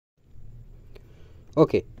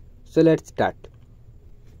Okay, so let's start.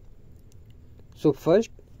 So first,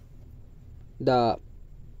 the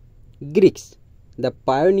Greeks, the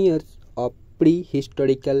pioneers of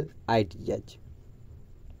prehistorical ideas.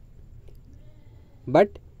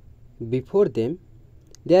 But before them,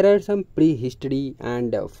 there are some prehistory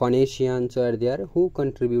and Phoenicians were there who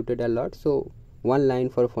contributed a lot. So one line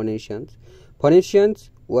for Phoenicians. Phoenicians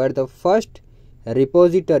were the first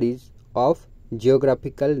repositories of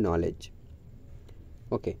geographical knowledge.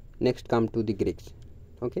 Okay, next come to the Greeks.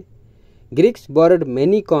 Okay, Greeks borrowed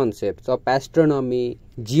many concepts of astronomy,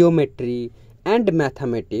 geometry and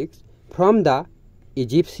mathematics from the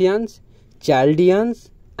Egyptians,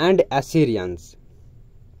 Chaldeans and Assyrians.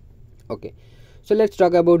 Okay, so let's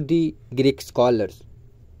talk about the Greek scholars,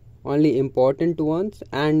 only important ones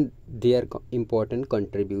and their important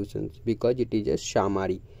contributions, because it is a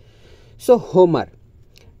summary. So Homer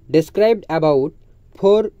described about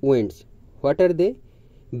 4 winds. What are they?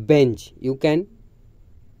 Bench. You can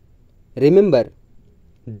remember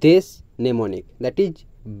this mnemonic, that is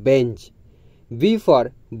bench. B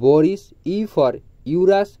for Boris, E for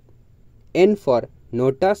Eurus, N for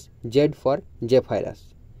Notus, Z for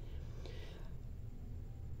Zephyrus.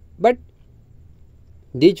 But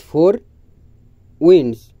these 4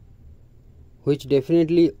 winds, which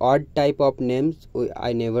definitely odd type of names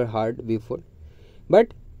I never heard before,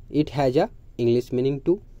 but it has a English meaning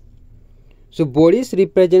too. So Boris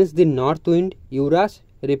represents the north wind, Eurus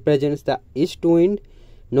represents the east wind,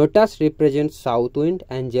 Notus represents south wind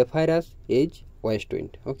and Zephyrus is west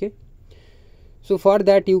wind. Okay, so for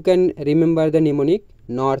that you can remember the mnemonic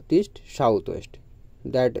northeast, southwest,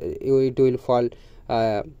 that it will fall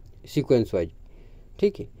sequence wise.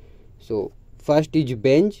 Okay, so first is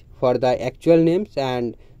bench for the actual names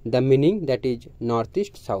and the meaning, that is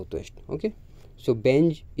northeast, southwest. Okay, so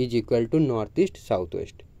bench is equal to northeast,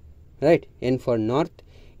 southwest, right? N for north,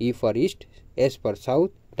 E for east, S for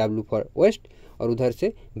south, W for west, और उधर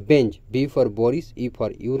से bench, B for Boris, E for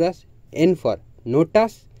Eurus, N for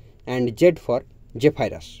Notus and Z for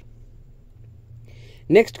Zephyrus.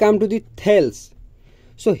 Next come to the Thales.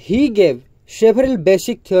 So he gave several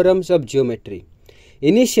basic theorems of geometry,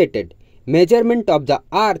 initiated measurement of the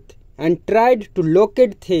earth and tried to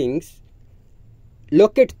locate things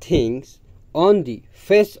on the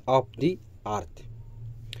face of the earth.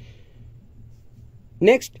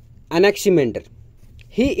 Next, Anaximander.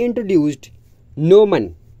 He introduced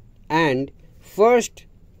gnomon and first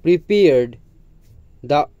prepared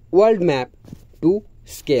the world map to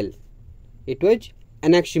scale. It was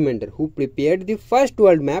Anaximander who prepared the first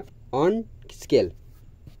world map on scale.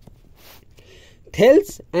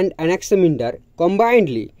 Thales and Anaximander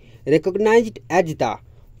combinedly recognized as the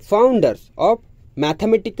founders of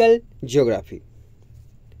mathematical geography.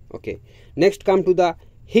 Okay, next come to the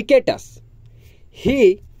Hecataeus.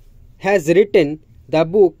 He has written the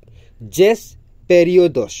book Ges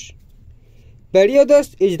Periodos.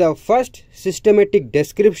 Periodos is the first systematic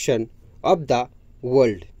description of the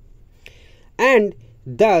world, and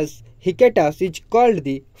thus Hecataeus is called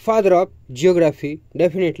the father of geography,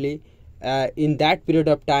 definitely in that period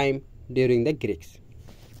of time during the Greeks.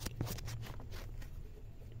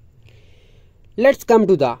 Let's come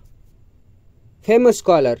to the famous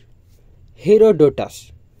scholar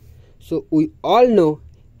Herodotus. So we all know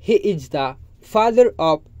he is the father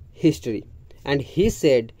of history, and he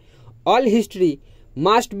said all history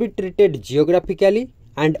must be treated geographically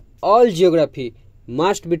and all geography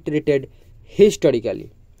must be treated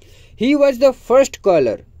historically. He was the first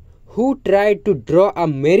scholar who tried to draw a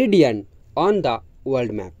meridian on the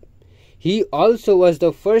world map. He also was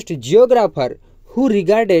the first geographer who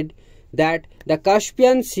regarded that the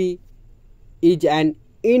Caspian Sea is an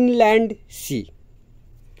inland sea.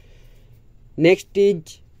 Next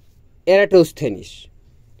is Eratosthenes.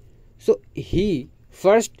 So he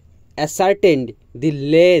first ascertained the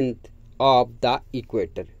length of the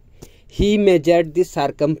equator. He measured the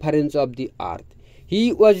circumference of the earth.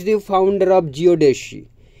 He was the founder of geodesy.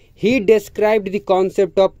 He described the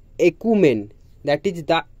concept of ecumen, that is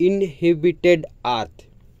the inhabited earth.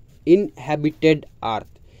 Inhabited earth,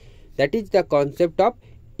 that is the concept of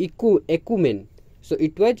ecumen. So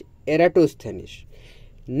it was Eratosthenes.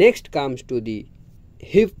 Next comes to the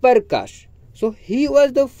Hipparchus. So he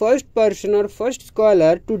was the first person or first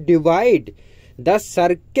scholar to divide the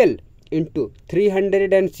circle into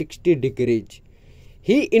 360 degrees.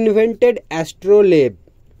 He invented astrolabe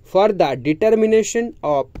for the determination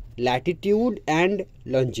of latitude and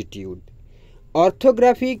longitude.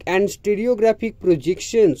 Orthographic and stereographic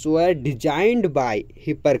projections were designed by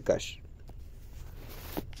Hipparchus.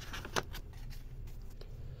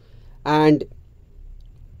 And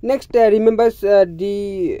Next, remembers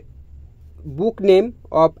the book name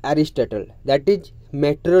of Aristotle, that is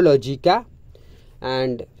Meteorologica,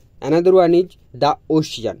 and another one is The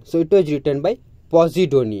Ocean. So it was written by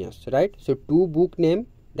Posidonius, right? So two book name,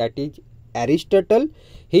 that is Aristotle,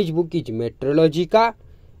 his book is Meteorologica,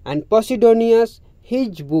 and Posidonius,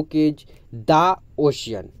 his book is The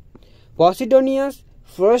Ocean. Posidonius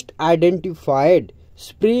first identified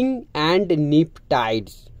spring and neap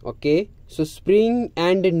tides. Okay, so spring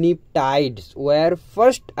and neap tides were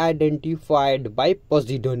first identified by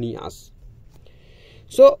Posidonius.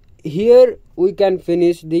 So here we can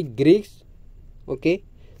finish the Greeks. Okay,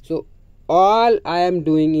 so all I am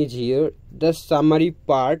doing is here the summary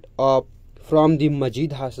part of from the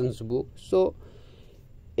Majid Hassan's book. So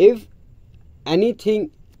if anything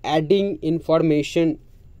adding information,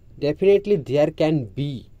 definitely there can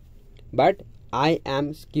be, but I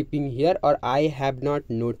am skipping here, or I have not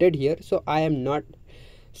noted here, so I am not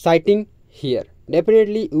citing here.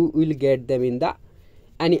 Definitely you will get them in the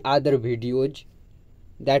any other videos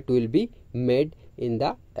that will be made in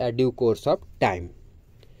the due course of time.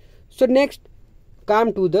 So next,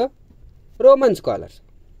 come to the Roman scholars.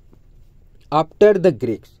 After the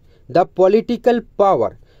Greeks, the political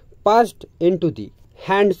power passed into the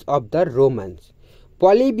hands of the Romans.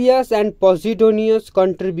 Polybius and Posidonius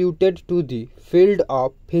contributed to the field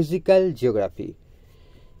of physical geography,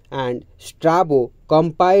 and Strabo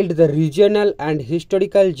compiled the regional and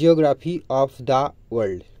historical geography of the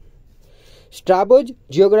world. Strabo's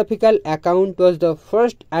geographical account was the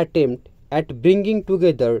first attempt at bringing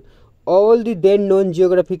together all the then known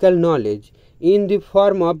geographical knowledge in the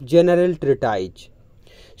form of general treatise.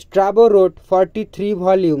 Strabo wrote 43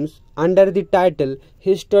 volumes under the title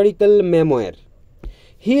Historical Memoir.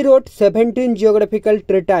 He wrote 17 geographical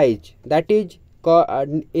treatises, that is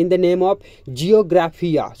in the name of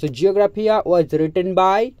Geographia. So Geographia was written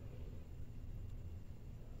by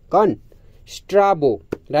Strabo,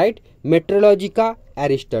 right? Meteorologica,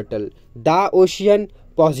 Aristotle. The Ocean,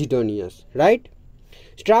 Posidonius, right?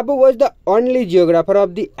 Strabo was the only geographer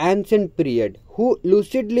of the ancient period who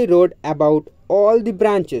lucidly wrote about all the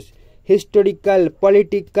branches, historical,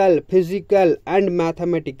 political, physical and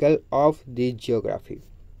mathematical, of the geography.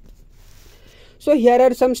 So here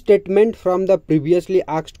are some statements from the previously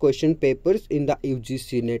asked question papers in the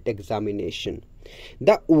UGC NET examination.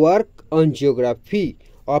 The work on geography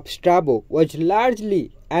of Strabo was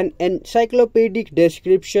largely an encyclopedic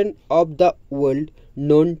description of the world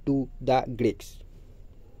known to the Greeks,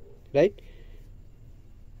 right?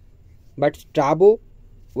 But Strabo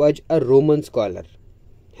was a Roman scholar,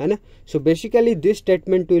 so basically this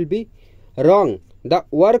statement will be wrong. The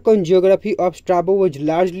work on geography of Strabo was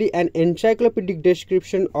largely an encyclopedic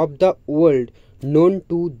description of the world known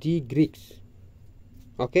to the Greeks.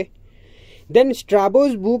 Okay. Then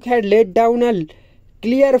Strabo's book had laid down a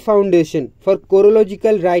clear foundation for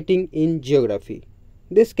chronological writing in geography.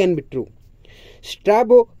 This can be true.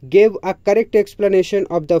 Strabo gave a correct explanation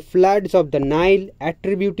of the floods of the Nile,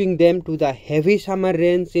 attributing them to the heavy summer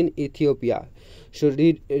rains in Ethiopia. So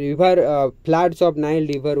the river floods of Nile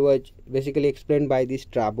river was basically explained by the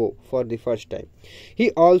Strabo for the first time.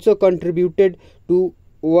 He also contributed to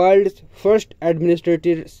world's first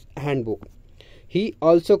administrator's handbook.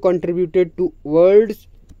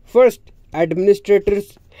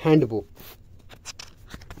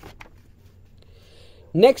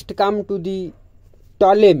 Next come to the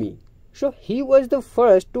Ptolemy. So he was the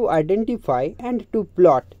first to identify and to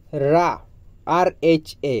plot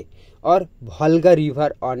RHA or Volga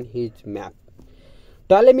river on his map.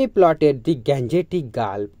 Ptolemy plotted the Gangetic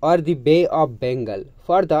Gulf or the Bay of Bengal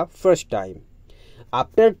for the first time.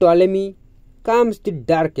 After Ptolemy comes the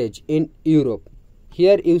Dark Age in Europe.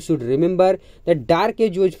 Here you should remember that Dark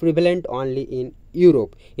Age was prevalent only in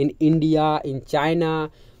Europe. In India, in China,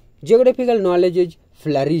 geographical knowledge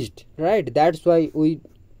flourished, right? That's why we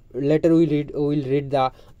later will read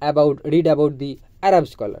about the Arab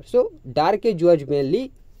scholars. So Dark Age was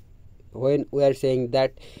mainly when we are saying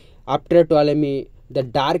that after Ptolemy the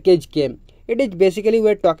Dark Age came. It is basically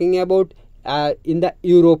we are talking about in the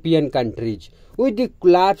European countries with the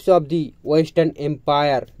collapse of the Western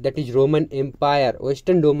Empire, that is Roman Empire,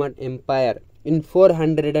 Western Roman Empire in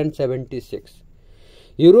 476.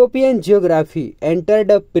 European geography entered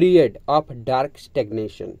a period of dark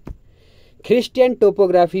stagnation. Christian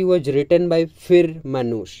topography was written by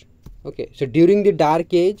Firmanus. Okay, so during the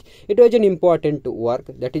Dark Age, it was an important work,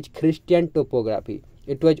 that is Christian topography.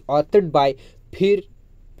 It was authored by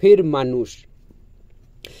Firmanus.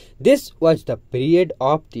 This was the period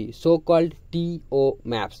of the so-called TO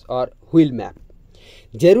maps or wheel map.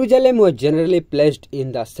 Jerusalem was generally placed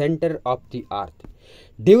in the center of the earth.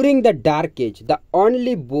 During the Dark Age, the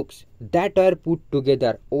only books that were put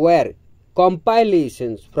together were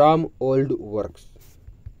compilations from old works.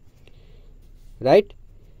 Right?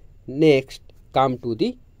 Next, come to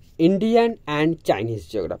the Indian and Chinese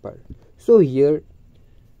geographer. So here,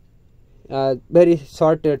 very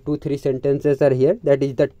short 2-3 sentences are here. That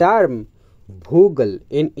is, the term Bhugal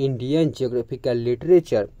in Indian geographical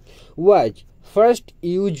literature was first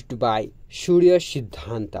used by Surya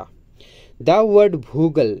Siddhanta. The word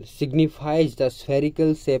Bhugal signifies the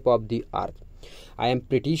spherical shape of the earth. I am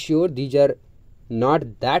pretty sure these are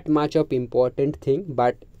not that much of important thing,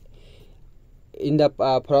 but in the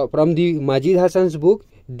from the Majid Hassan's book,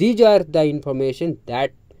 these are the information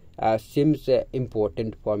that seems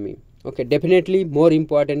important for me. Okay, definitely more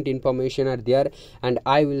important information are there, and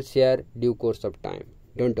I will share due course of time.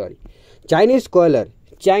 Don't worry. Chinese scholar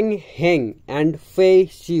Chang Heng and Fei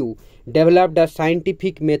Xiu developed a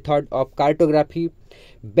scientific method of cartography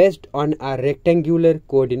based on a rectangular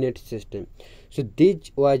coordinate system. So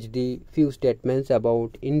this was the few statements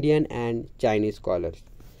about Indian and Chinese scholars.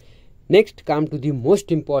 Next, come to the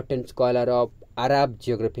most important scholar of Arab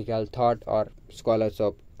geographical thought, or scholars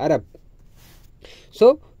of Arab.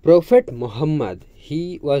 So Prophet Muhammad,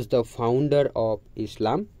 he was the founder of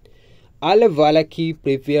Islam. Al-Walaki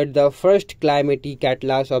prepared the first climatic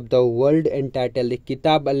atlas of the world entitled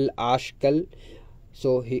Kitab al-Ashkal.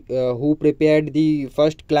 So who prepared the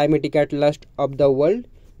first climatic atlas of the world?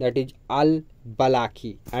 That is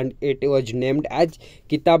Al-Balaki, and it was named as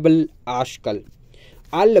Kitab al-Ashkal.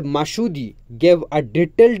 Al-Mashudi gave a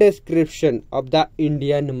detailed description of the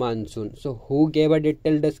Indian monsoon. So who gave a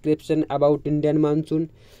detailed description about Indian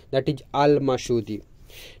monsoon? That is Al-Mashudi.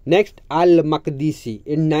 Next, Al-Maqdisi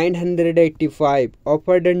in 985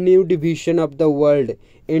 offered a new division of the world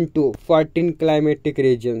into 14 climatic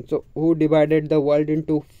regions. So who divided the world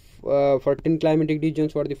into 14 climatic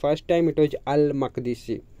regions for the first time? It was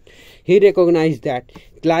Al-Maqdisi. He recognized that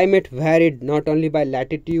climate varied not only by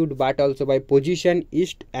latitude but also by position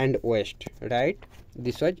east and west. Right?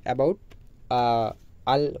 This was about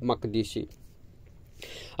Al-Maqdisi.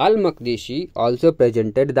 Al-Maqdisi also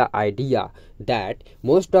presented the idea that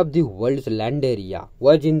most of the world's land area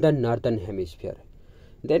was in the northern hemisphere.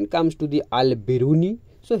 Then comes to the Al-Biruni.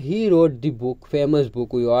 So he wrote the book, famous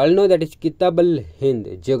book we all know, that is Kitab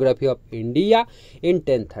al-Hind, Geography of India, in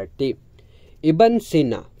 1030. Ibn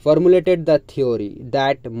Sina formulated the theory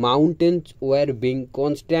that mountains were being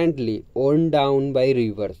constantly worn down by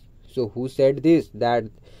rivers. So who said this? That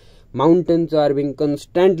mountains are being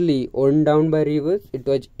constantly worn down by rivers? It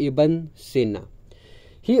was Ibn Sina.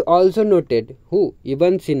 He also noted,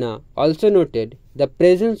 Ibn Sina also noted the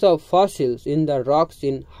presence of fossils in the rocks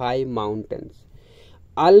in high mountains.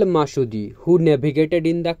 Al-Mashudi, who navigated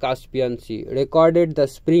in the Caspian Sea, recorded the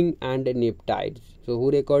spring and nip tides. So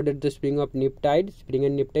who recorded the spring and nip tides?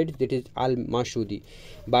 That is Al-Mashudi.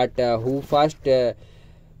 But who first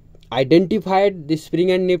identified the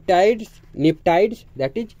spring and nip tides?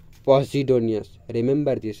 That is Posidonius.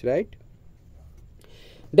 Remember this, right?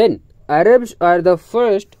 Then Arabs are the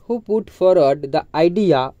first who put forward the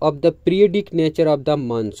idea of the periodic nature of the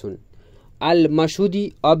monsoon.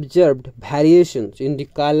 Al-Mashudi observed variations in the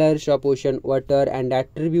colors of ocean water and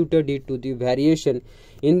attributed it to the variation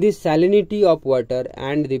in the salinity of water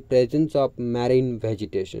and the presence of marine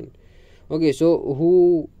vegetation. Okay, so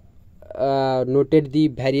who noted the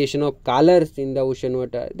variation of colors in the ocean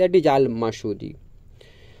water? That is Al-Mashudi.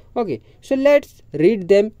 Okay, so let's read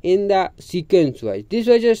them in the sequence wise. This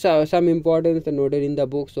was just some importance noted in the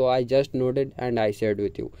book, so I just noted and I shared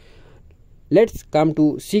with you. Let's come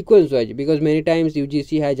to sequence wise, because many times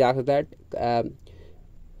UGC has asked that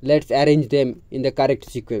let's arrange them in the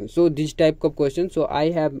correct sequence. So this type of questions, so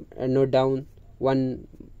I have note down one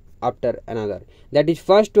after another. That is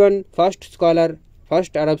first Arab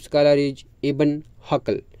scholar is Ibn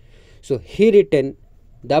Haql. So he written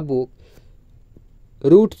the book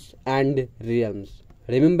Roots and Realms.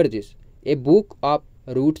 Remember this, a book of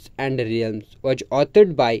Roots and Realms was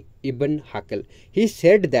authored by Ibn Haql. He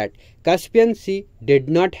said that Caspian Sea did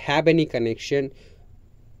not have any connection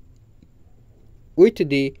with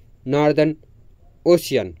the Northern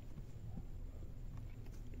Ocean.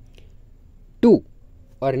 2.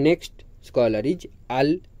 और next scholar is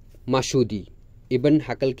Al-Mashudi. Ibn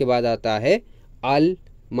Haql के बाद आता है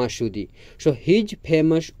Al-Mashudi. So his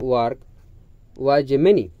famous work was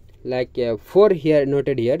many, like 4 here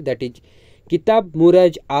noted here, that is Kitab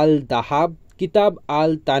Muraj al-Dahab, Kitab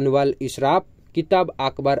al-Tanwal Israf, Kitab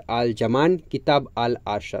Akbar al-Jaman, Kitab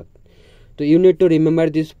al-Arshad. So you need to remember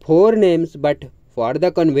these 4 names, but for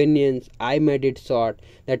the convenience I made it short.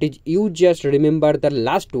 That is, you just remember the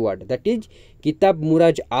last word, that is Kitab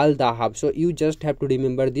Muraj al Dahab. So you just have to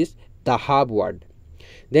remember this Dahab word.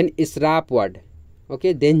 Then Israf word.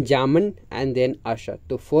 Okay, then Jaman and then Ashad.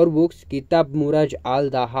 So 4 books, Kitab Muraj al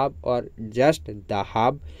Dahab or just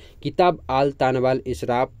Dahab, Kitab al Tanwal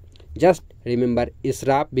Israf. Just remember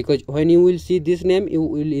Israf, because when you will see this name you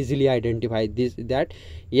will easily identify that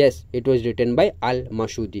yes, it was written by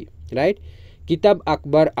al-Masudi, right? Kitab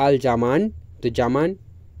Akbar al Jaman. The Jaman,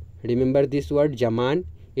 remember this word Jaman,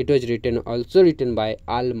 it was also written by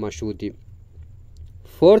al-Masudi.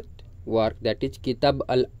 4th work, that is Kitab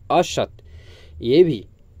al-Ashad, ये भी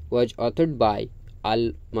was authored by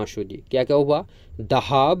al-Masudi. क्या क्या हुआ?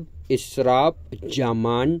 Dahab, Israf,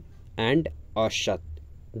 Jaman and Ashad.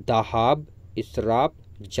 Dahab, Israf,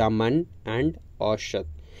 Jaman and Ashad.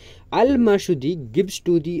 Al-Masudi gives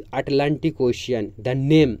to the Atlantic Ocean the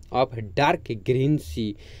name of dark green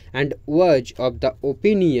sea and was of the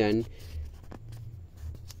opinion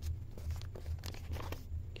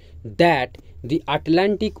that the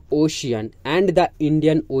Atlantic Ocean and the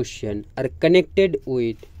Indian Ocean are connected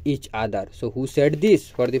with each other. So who said this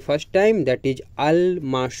for the first time? That is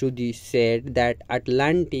al-Masudi said that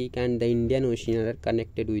Atlantic and the Indian Ocean are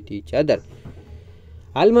connected with each other.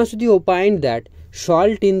 Al-Masudi opined that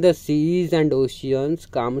salt in the seas and oceans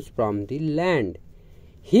comes from the land.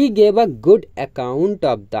 He gave a good account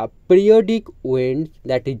of the periodic winds,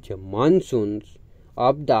 that is monsoons,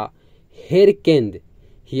 of the Herkend.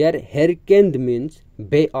 Here Herkend means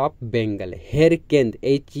Bay of Bengal. Herkend,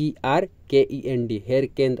 Herkend,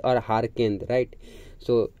 Herkend or Harkend, right?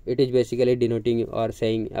 So it is basically denoting or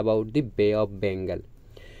saying about the Bay of Bengal.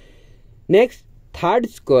 Next, 3rd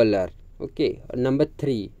scholar. Okay, number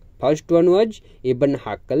 3. First one was Ibn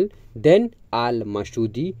Hakal, then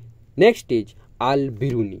al-Masudi. Next is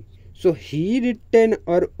al-Biruni. So he written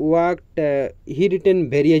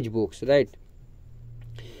various books, right?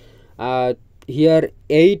 Here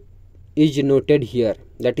 8 is noted here,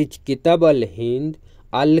 that is Kitab al-Hind,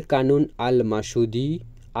 al-Kanun al-Masudi,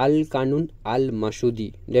 al-Kanun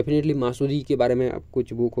al-Masudi. Definitely मासूदी के बारे में अब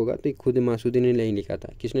कुछ book होगा, तो खुद मासूदी ने नहीं लिखा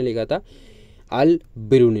था. किसने लिखा था?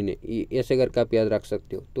 अल-बिरूनी ने. ऐसे करके आप याद रख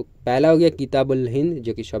सकते हो. तो पहला हो गया किताब अल-हिंद,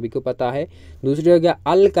 जो कि सभी को पता है. दूसरा हो गया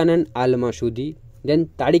अल-कनन अल-मसूदी, देन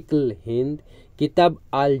तारिक अल-हिंद, किताब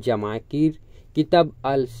अल-जमाकिर, किताब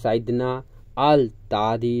अल-सैदना,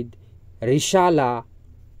 अल-तादीद, Rishala.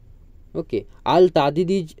 Okay,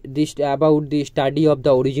 al-Tadid is this about the study of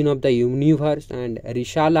the origin of the universe, and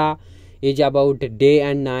Rishala is about day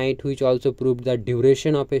and night, which also proved the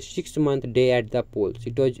duration of a 6-month day at the poles.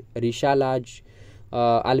 It was Rishala's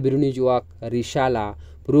al-Biruni's work. Rishala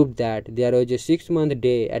proved that there was a 6-month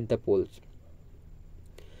day at the poles.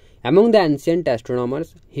 Among the ancient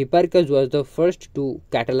astronomers, Hipparchus was the first to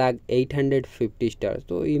catalog 850 stars.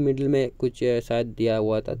 तो ये middle में कुछ शायद दिया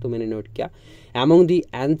हुआ था, तो मैंने नोट किया. Among the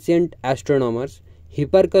ancient astronomers,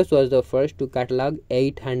 Hipparchus was the first to catalog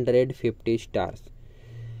 850 stars.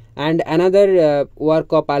 And another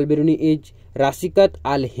work of al-Biruni is Rasikat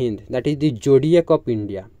al-Hind, that is the zodiac of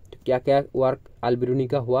India. तो क्या क्या वर्क al-Biruni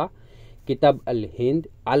का हुआ? किताब al-Hind,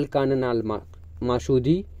 al-Kanan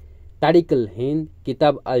al-Masudi, Tariq Al-Hind,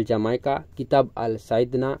 किताब अल-जमाइका, किताब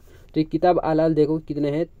अल-सैदना. तो ये किताब अल देखो कितने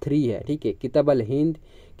हैं? 3 है, ठीक है. किताब अल-हिंद,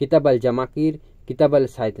 किताब अल-जमाकिर, किताब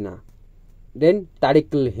अल-सैदना, then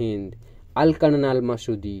Tariq Al-Hind, अल-कनन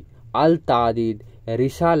अल-मसूदी, अल-तादीद,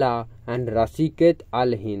 Risala and राशिकत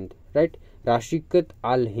Al-Hind, right? राशिकत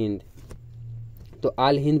Al-Hind. तो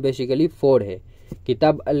अल-हिंद बेसिकली 4 है.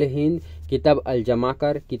 किताब अल-हिंद, किताब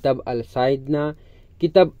अल-जमाकर, किताब अल-सैदना,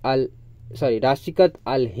 किताब Rashikat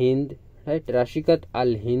al-Hind, right? Rashikat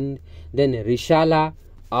al-Hind, then Rishala,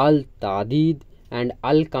 al-Tadid and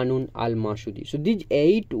al-Kanun al-Masudi. So these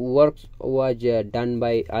 8 works was done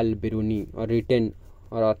by al-Biruni, or written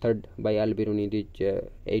or authored by al-Biruni, these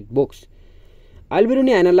 8 books.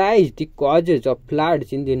 Al-Biruni analyzed the causes of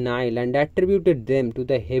floods in the Nile and attributed them to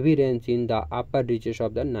the heavy rains in the upper reaches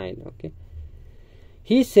of the Nile. Okay,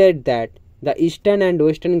 he said that the eastern and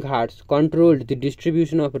western Ghats controlled the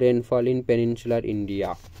distribution of rainfall in peninsular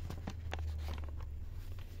India.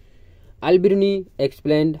 Al-Biruni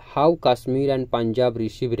explained how Kashmir and Punjab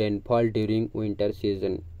receive rainfall during winter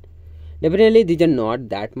season. Definitely these are not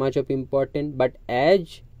that much of important, but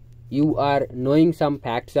as you are knowing some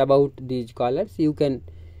facts about these scholars, you can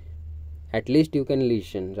at least you can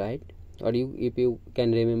listen, right? Or if you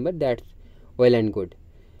can remember, that's well and good.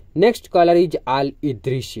 Next scholar is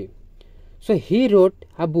Al-Idrisi. So he wrote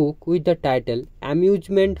a book with the title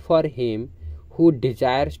Amusement for Him Who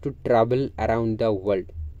Desires to Travel Around the World.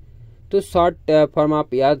 तो short form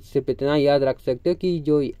आप याद सिर्फ इतना याद रख सकते हो कि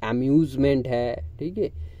जो अम्यूजमेंट है, ठीक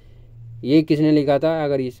है, ये किसने लिखा था?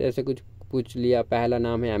 अगर इस ऐसे कुछ पूछ लिया, पहला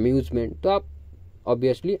नाम है अम्यूजमेंट, तो आप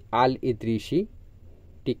ऑब्वियसली अल इद्रिसी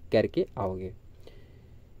टिक करके आओगे.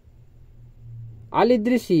 Al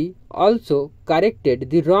Idrisi also corrected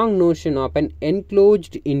the wrong notion of an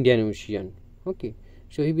enclosed Indian Ocean. Okay,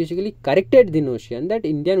 so he basically corrected the notion that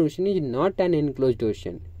Indian Ocean is not an enclosed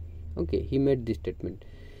ocean. Okay, he made this statement.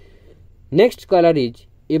 Next scholar is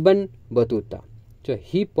Ibn Battuta. So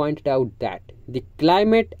he pointed out that the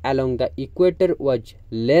climate along the equator was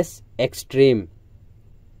less extreme.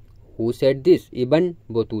 Who said this? Ibn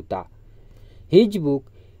Battuta. His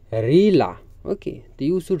book Rila. Okay, so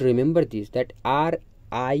you should remember this, that Rihlah,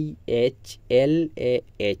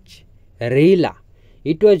 Rila.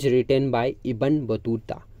 It was written by Ibn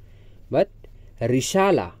Battuta. But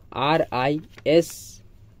Risala, Risalah,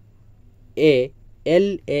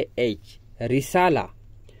 Risala,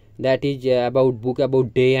 that is about book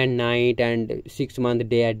about day and night and 6-month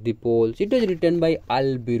day at the poles. It was written by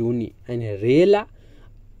Al-Biruni, and Rila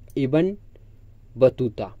Ibn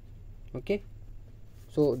Battuta. Okay.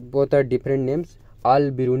 So both are different names, Al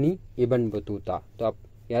Biruni Ibn Battuta. तो आप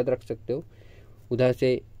याद रख सकते हो. उधर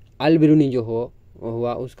से अल बिरूनी जो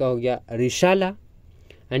हुआ उसका हो गया रिशाला,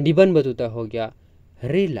 एंड इबन बतूता हो गया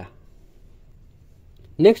रेला.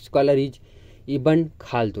 Next scholar is ibn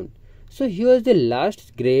खाल्दून. So he was the last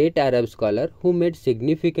great Arab scholar who made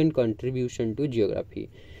significant contribution to geography.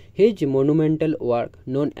 His monumental work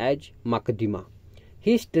known as मकदिमा.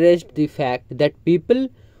 He stressed the fact that people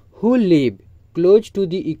who live close to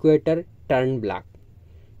the equator turn black.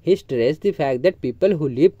 He stressed the fact that people who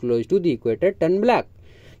live close to the equator turn black.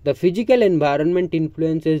 The physical environment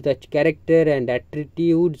influences the character and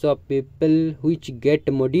attitudes of people, which get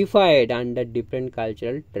modified under different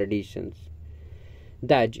cultural traditions.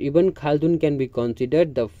 Thus, Ibn Khaldun can be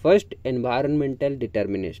considered the first environmental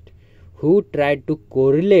determinist who tried to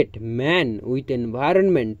correlate man with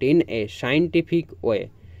environment in a scientific way.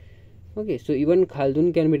 Okay, so Ibn Khaldun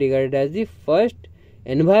can be regarded as the first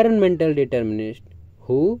environmental determinist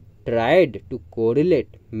who tried to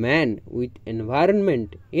correlate man with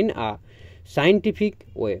environment in a scientific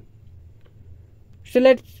way. So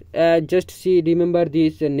let's just remember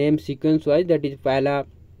this name sequence wise. That is पहला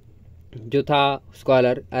जो था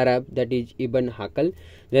scholar Arab, that is Ibn Hakal,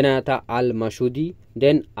 then आया था Al Mashudi,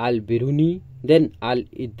 then Al Biruni, then Al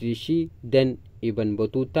Idrisi, then Ibn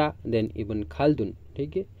Battuta, then Ibn Khaldun.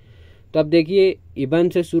 ठीक है. तो अब देखिए इबन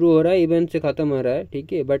से शुरू हो रहा है, इबन से ख़त्म हो रहा है.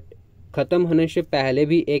 ठीक है, बट ख़त्म होने से पहले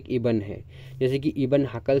भी एक इबन है. जैसे कि इबन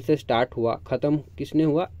हकल से स्टार्ट हुआ, ख़त्म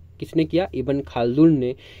किसने किया? इबन खाल्दून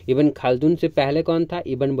ने. इबन खाल्दून से पहले कौन था?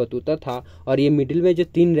 इबन बतूता था. और ये मिडिल में जो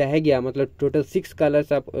 3 रह गया, मतलब टोटल 6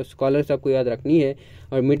 स्कॉलर्स आपको याद रखनी है.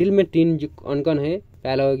 और मिडिल में 3 कौन कौन है?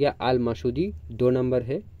 पहला हो गया आल मसूदी, 2 नंबर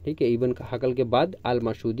है. ठीक है, इबन हकल के बाद आल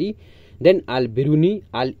मसूदी, देन आल बिरूनी,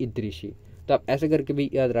 आल इद्रिसी. तो आप ऐसे करके भी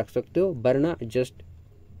याद रख सकते हो, वरना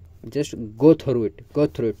just go through it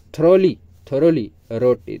thoroughly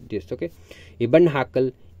wrote this. Okay, Ibn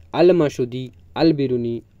Hakal, Al Mashudi, Al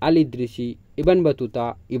Biruni, Al Idrisi, Ibn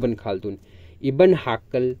Battuta, Ibn Khaldun. Ibn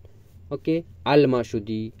Hakal, okay, Al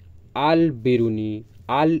Mashudi, Al Biruni,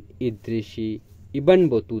 Al Idrisi, Ibn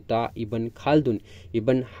Battuta, Ibn Khaldun.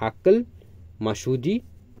 Ibn Hakal, Mashudi,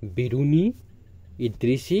 Biruni,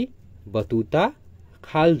 Idrisi, Battuta,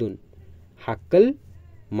 Khaldun. Hakal,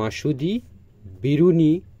 Mashudi,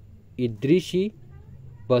 Biruni, Idrisi,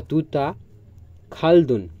 Battuta,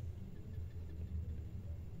 Khaldun.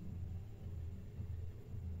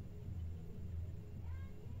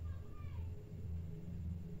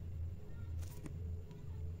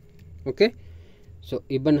 Okay, so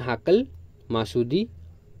Ibn Hakal, Masudi,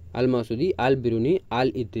 Al-Masudi, Al-Biruni,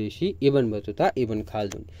 Al-Idrisi, Ibn Battuta, Ibn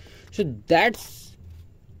Khaldun. So that's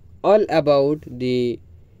all about the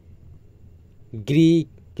Greek,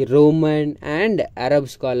 Roman and Arab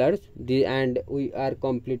scholars, and we are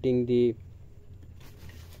completing the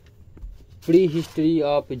prehistory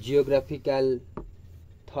of geographical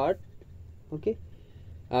thought. Okay,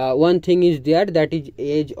 one thing is there, that is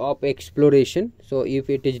age of exploration. So if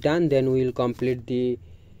it is done, then we will complete the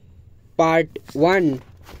part 1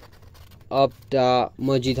 of the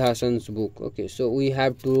Majid Hassan's book. Okay, so we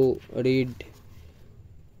have to read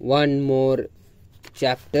one more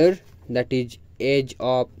chapter, that is age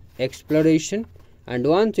of exploration, and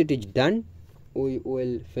once it is done we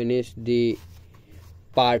will finish the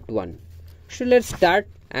part 1. So let's start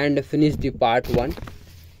and finish the part 1.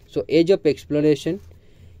 So age of exploration,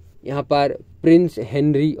 यहाँ पर Prince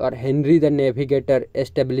Henry और Henry the navigator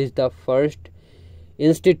established the first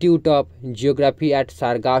institute of geography at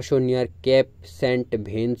Sargasso near Cape Saint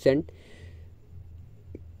Vincent.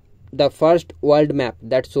 the first world map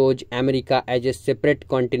that shows America as a separate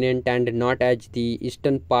continent and not as the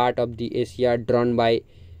eastern part of the Asia, drawn by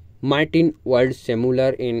Martin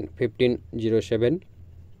Waldseemüller in 1507.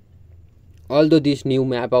 Although this new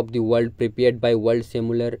map of the world prepared by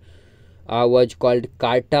Waldseemüller was called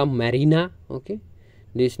Carta Marina, okay,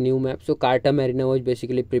 this new map. So Carta Marina was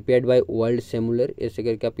basically prepared by Waldseemüller. ऐसे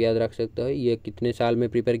करके आप याद रख सकते हो. ये कितने साल में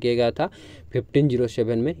प्रिपेयर किया गया था?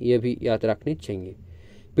 1507 में. ये भी याद रखने चाहिए.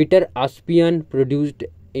 Peter Aspian produced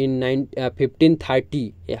in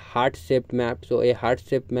 1530 a heart-shaped map. So a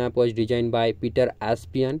heart-shaped map was designed by Peter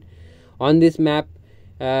Aspian. On this map,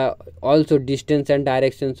 also distance and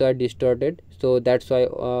directions are distorted. So that's why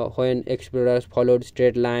when explorers followed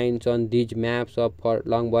straight lines on these maps for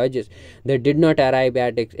long voyages, they did not arrive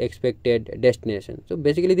at expected destination. So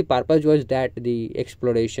basically the purpose was that the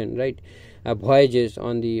exploration, right, voyages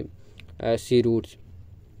on the sea routes.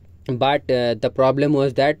 But the problem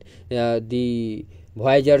was that the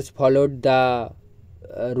voyagers followed the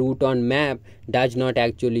route on map does not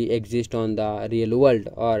actually exist on the real world,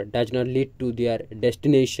 or does not lead to their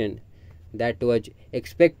destination that was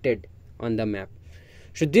expected on the map.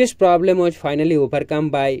 So this problem was finally overcome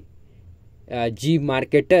by G.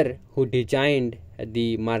 Marketer, who designed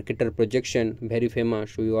the Marketer projection, very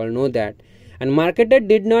famous, so you all know that. And Marketer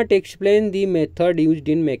did not explain the method used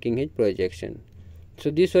in making his projection.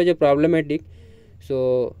 So this was a problematic.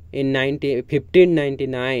 So in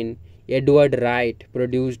 1599, Edward Wright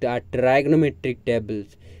produced a trigonometric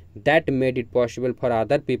tables that made it possible for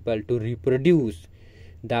other people to reproduce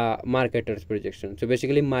the Marketer's projection. So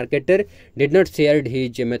basically Marketer did not share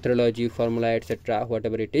his methodology, formula, etc.,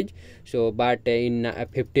 whatever it is. So but in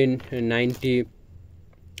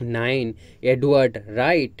 1599, Edward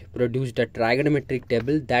Wright produced a trigonometric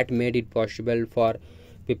table that made it possible for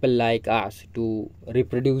people like us to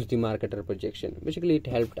reproduce the Marketer projection. Basically it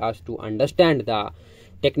helped us to understand the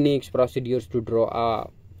techniques, procedures to draw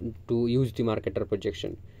to use the Marketer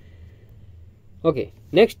projection. Okay,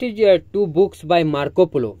 next is two books by Marco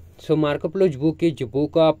Polo. So Marco Polo's book is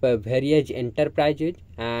Book of Various Enterprises,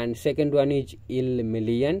 and second one is Il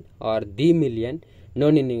Million or The Million,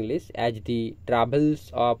 known in English as the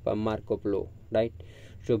Travels of Marco Polo, right?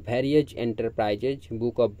 So Various Enterprises,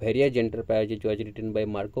 Book of Various Enterprises was written by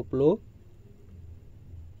Marco Polo,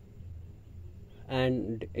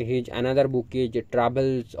 and his another book is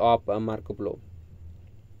Travels of Marco Polo.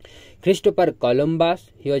 Christopher Columbus,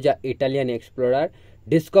 he was an Italian explorer,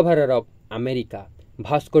 discoverer of America.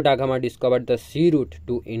 Vasco da Gama discovered the sea route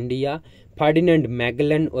to India. Ferdinand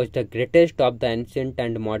Magellan was the greatest of the ancient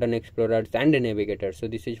and modern explorers and navigators. So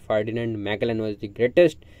this is Ferdinand Magellan was the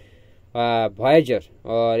greatest voyager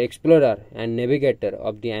or explorer and navigator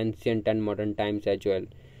of the ancient and modern times as well,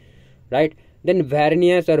 right? Then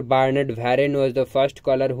Varnius or Bernard Varenne was the first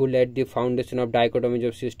scholar who laid the foundation of dichotomies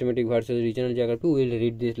of systematic versus regional geography. We will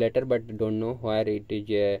read this later, but don't know where it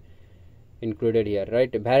is included here,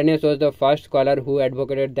 right? Varnius was the first scholar who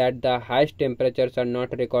advocated that the highest temperatures are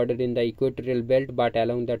not recorded in the equatorial belt but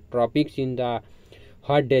along the tropics in the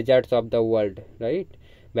hot deserts of the world, right?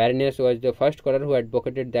 Varnius was the first scholar who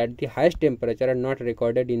advocated that the highest temperature are not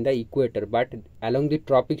recorded in the equator but along the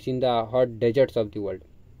tropics in the hot deserts of the world.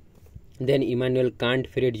 Then Immanuel Kant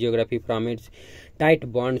freed geography from its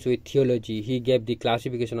tight bonds with theology. He gave the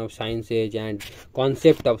classification of sciences and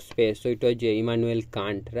concept of space. So it was Immanuel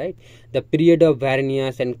Kant, right? The period of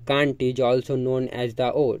Varnius and Kant is also known as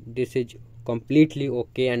the this is completely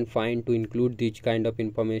okay and fine to include these kind of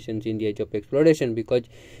informations in the age of exploration because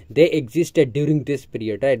they existed during this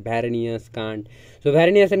period, right? Varnius, Kant. So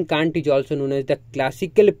Varnius and Kant is also known as the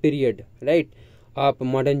classical period, right, of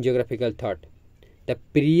modern geographical thought. The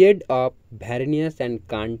period of Varnius and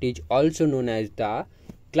Kant is also known as the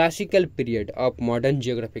classical period of modern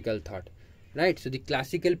geographical thought, right? So the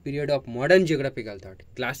classical period of modern geographical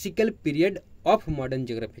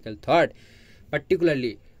thought,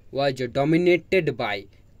 particularly was dominated by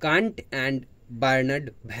Kant and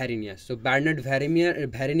Bernard Varnius. So Bernard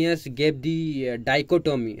Varnius gave the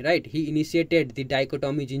dichotomy, right? He initiated the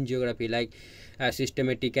dichotomies in geography like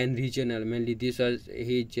systematic and regional. Mainly this was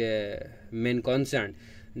his main concern,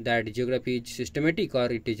 that geography is systematic or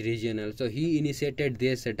it is regional. So he initiated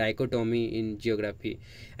this dichotomy in geography.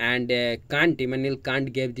 And Immanuel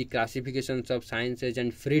Kant gave the classifications of sciences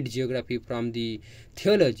and freed geography from the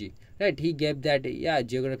theology, right? He gave that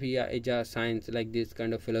geography is a science, like this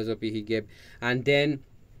kind of philosophy he gave. And then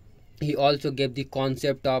he also gave the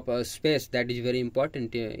concept of space, that is very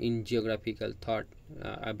important in geographical thought,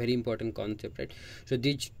 a very important concept, right? So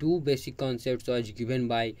these two basic concepts was given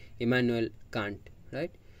by Immanuel Kant, right?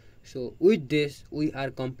 So with this we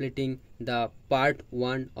are completing the part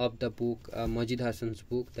 1 of the book, Majid Hassan's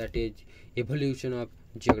book, that is Evolution of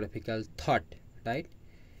Geographical Thought, right?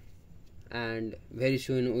 And very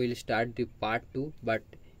soon we will start the part 2, but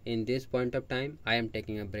in this point of time I am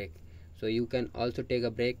taking a break. So you can also take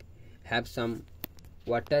a break, have some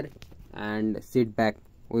water and sit back.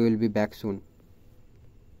 We will be back soon.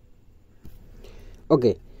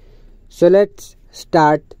 Okay, so let's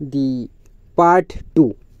start the part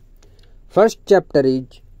 2. First chapter is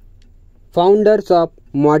Founders of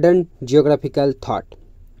Modern Geographical Thought.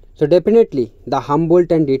 So definitely the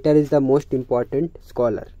Humboldt and Ritter is the most important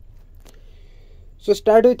scholar. So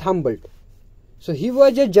start with Humboldt. So he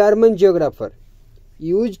was a German geographer,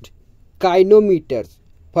 used kilometers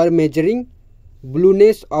for measuring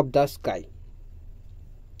blueness of the sky.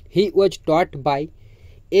 He was taught by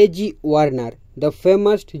A.G. Werner, the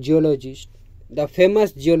famous geologist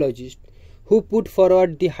who put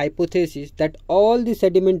forward the hypothesis that all the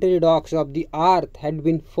sedimentary rocks of the earth had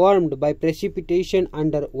been formed by precipitation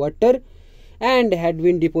under water and had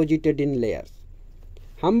been deposited in layers.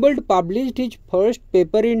 Humboldt published his first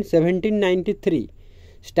paper in 1793,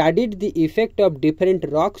 studied the effect of different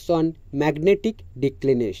rocks on magnetic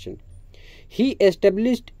declination. He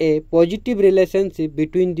established a positive relationship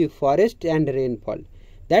between the forest and rainfall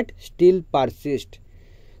that still persists.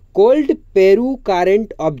 Cold Peru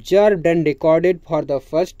current observed and recorded for the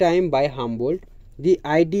first time by Humboldt. The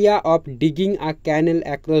idea of digging a canal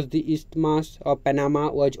across the Isthmus of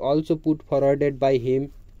Panama was also put forward by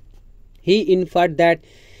him. He inferred that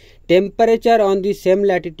temperature on the same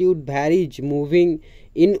latitude varies moving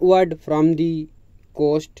inward from the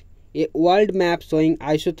coast. A world map showing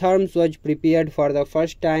isotherms was prepared for the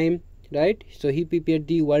first time, right? So he prepared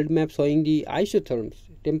the world map showing the isotherms,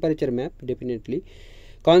 temperature map, definitely.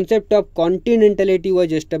 Concept of continentality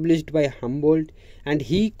was established by Humboldt, and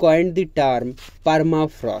he coined the term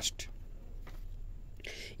permafrost.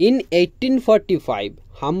 In 1845,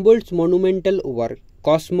 Humboldt's monumental work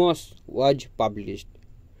Cosmos was published.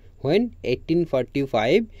 When? In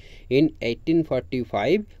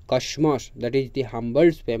 1845, Cosmos, that is the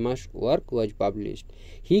Humboldt's famous work, was published.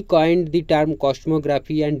 He coined the term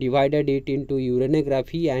cosmography and divided it into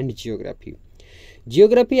uranography and geography.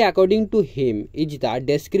 Geography, according to him, is the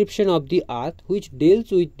description of the earth which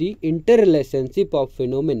deals with the interrelationship of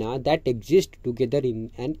phenomena that exist together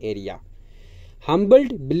in an area.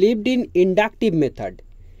 Humboldt believed in inductive method.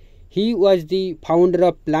 He was the founder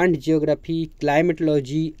of plant geography,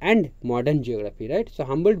 climatology and modern geography, right? So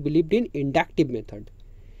Humboldt believed in inductive method.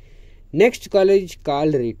 Next scholar is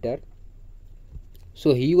Carl Ritter.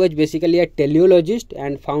 So he was basically a teleologist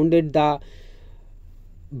and founded the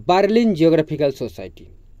Berlin Geographical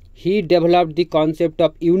Society. He developed the concept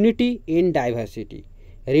of unity in diversity.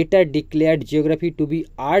 Ritter declared geography to be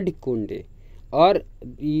Erdkunde, or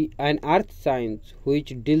an earth science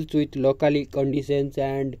which deals with local conditions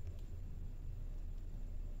and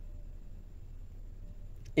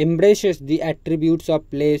embraces the attributes of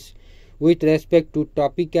place with respect to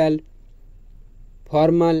topical,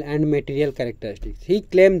 formal and material characteristics. He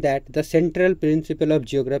claimed that the central principle of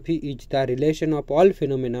geography is the relation of all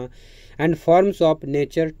phenomena and forms of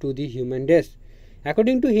nature to the human race.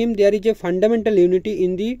 According to him, there is a fundamental unity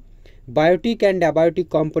in the biotic and abiotic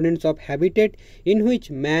components of habitat in which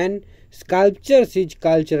man sculptures his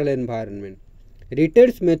cultural environment.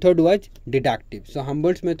 Ritter's method was deductive. So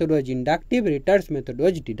Humboldt's method was inductive, Ritter's method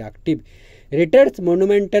was deductive. Ritter's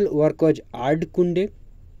monumental work was Erdkunde.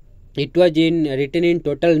 It was written in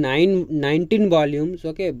total 19 volumes,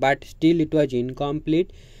 okay, but still it was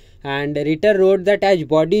incomplete. And Ritter wrote that as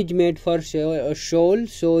body is made for soul,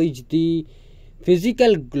 so is the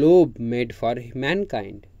physical globe made for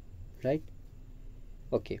mankind, right?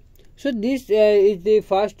 Okay. So this is the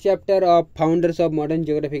first chapter of Founders of Modern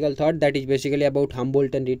Geographical Thought, that is basically about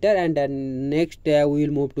Humboldt and Ritter, and next we will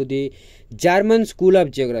move to the German School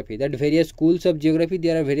of Geography. That various schools of geography,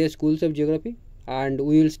 there are various schools of geography, and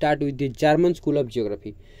we will start with the German School of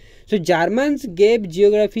Geography. So Germans gave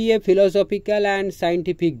geography a philosophical and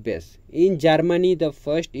scientific base. In Germany, the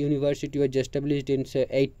first university was established in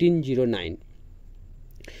 1809.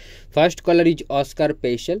 First scholar is Oscar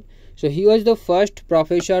Peschel. So he was the first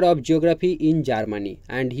professor of geography in Germany,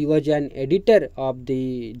 and he was an editor of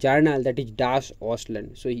the journal, that is Das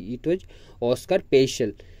Ausland. So it was Oscar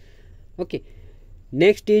Peschel. Okay.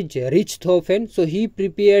 Next is Richthofen. So he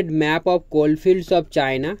prepared map of coalfields of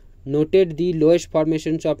China, noted the lowest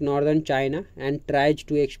formations of northern China and tried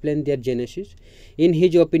to explain their genesis. In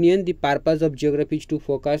his opinion, the purpose of geography is to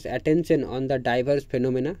focus attention on the diverse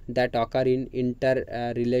phenomena that occur in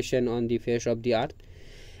interrelation on the face of the earth.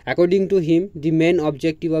 According to him, the main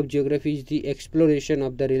objective of geography is the exploration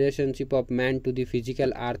of the relationship of man to the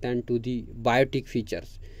physical earth and to the biotic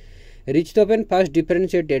features. Richthofen first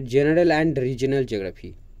differentiated general and regional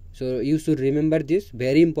geography. So you should remember this,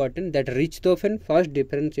 very important, that Richthofen first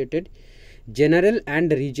differentiated general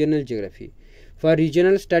and regional geography. For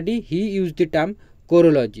regional study, he used the term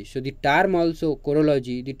chorology. So the term also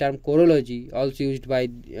chorology, the term chorology also used by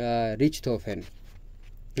Richthofen.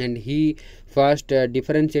 And he first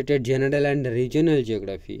differentiated general and regional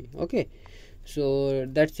geography. Okay, so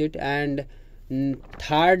that's it. And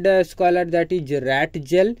third scholar, that is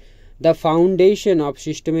Ratzel. The foundation of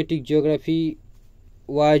systematic geography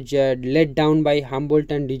was laid down by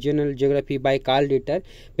Humboldt and regional geography by Karl Ritter.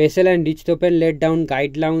 Bessel and Richthofen laid down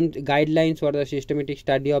guidelines for the systematic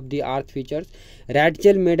study of the earth features.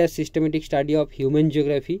 Ratzel made a systematic study of human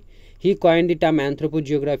geography. He coined the term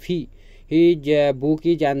anthropogeography. His book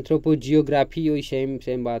is एंथ्रोपोजियोग्राफी, वही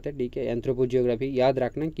same बात है, ठीक है. एंथ्रोपोजियोग्राफी याद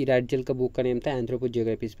रखना कि रैटजेल का book का नेम था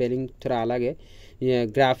एंथ्रोपोजियोग्राफी, स्पेलिंग थोड़ा अलग है,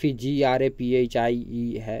 ग्राफी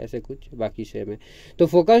GRAPHIE है, ऐसे कुछ, बाकी सेम है. तो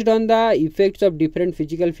focused on the effects of different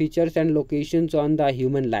physical features and locations on the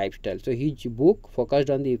human lifestyle. So his book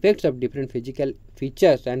focused on the effects of different physical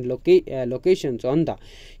features and locations on the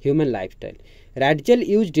human lifestyle. Ratzel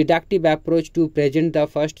used deductive approach to present the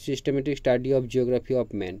first systematic study of geography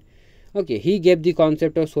of man. Okay, he gave the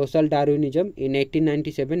concept of social Darwinism. In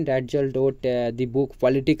 1897, Ratzel wrote the book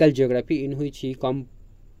Political Geography, in which he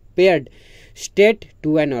compared state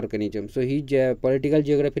to an organism. So his political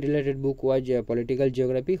geography related book was Political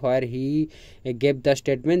Geography, where he gave the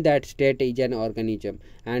statement that state is an organism,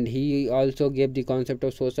 and he also gave the concept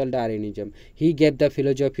of social Darwinism. He gave the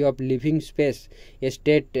philosophy of living space. A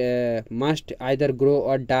state must either grow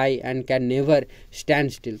or die and can never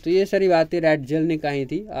stand still. तो ये सारी बातें रैटजेल ने कही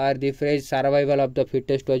थी. और the phrase survival of the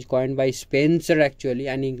fittest was coined by Spencer, actually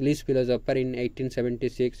an English philosopher, in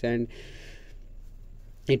 1876, and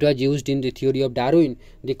it was used in the theory of Darwin.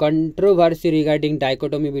 The controversy regarding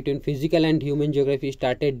dichotomy between physical and human geography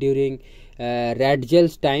started during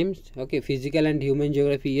Ratzel's times. Okay, physical and human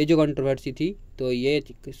geography, ये जो controversy थी, तो ये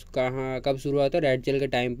कहाँ कब शुरू हुआ था? रैटजेल के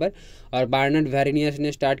टाइम पर. और बार्नर्ड वेरेनियस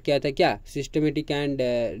ने स्टार्ट किया था क्या? सिस्टमेटिक एंड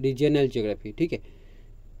रीजनल जियोग्राफी, ठीक है.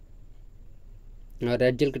 और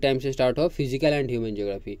रैटजेल के टाइम से स्टार्ट हुआ physical and human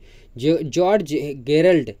geography. George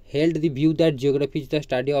Gerald held the view that geography is the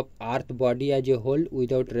study of earth body as a whole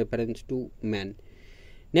without reference to man.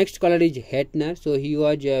 Next scholar is Hetner. So he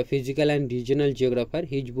was a physical and regional geographer.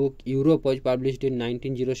 His book Europe was published in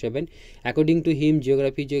 1907. According to him,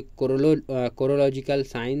 geography is a chorological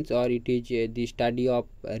science, or it is the study of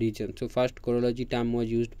region. So first chorology term was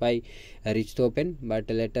used by Richthofen,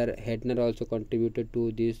 but later Hetner also contributed to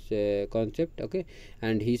this concept. Okay,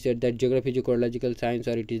 and he said that geography is a chorological science,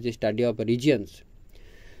 or it is the study of regions.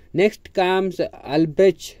 Next comes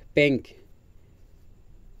Albrecht Penck.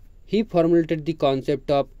 He formulated the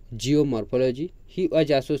concept of geomorphology. He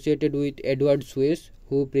was associated with Edward Suez,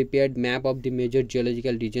 who prepared map of the major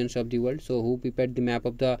geological regions of the world. So who prepared the map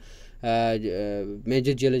of the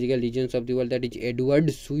major geological regions of the world? That is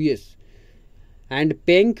Edward Suez. And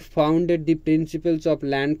Penck founded the principles of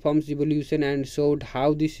landforms evolution and showed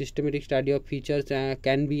how the systematic study of features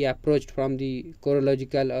can be approached from the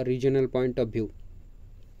chorological or regional point of view.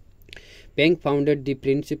 Penck founded the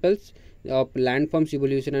principles of landforms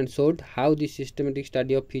evolution and showed how the systematic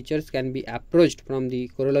study of features can be approached from the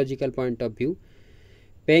chorological point of view.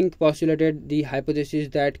 Penck postulated the hypothesis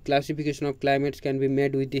that classification of climates can be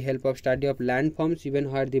made with the help of study of landforms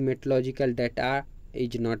even where the meteorological data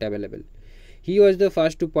is not available. He was the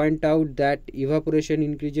first to point out that evaporation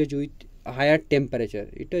increases with higher temperature.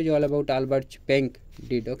 It was all about Albert Penck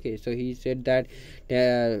did. Okay, so he said that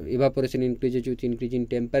evaporation increases with increase in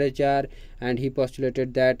temperature, and he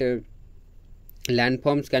postulated that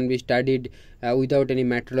landforms can be studied without any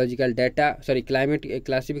meteorological data. Climate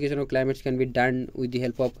classification of climates can be done with the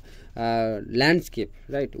help of landscape,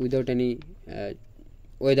 right, without any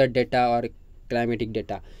weather data or climatic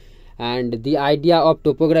data. And the idea of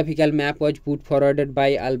topographical map was put forwarded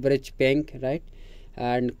by Albrecht Penck, right.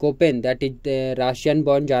 And Köppen, that is the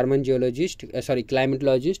Russian-born German geologist,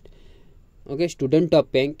 climatologist, okay, student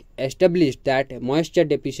of Penck, established that moisture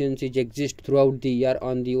deficiencies exist throughout the year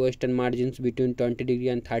on the western margins between 20 degree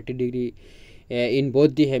and 30 degree in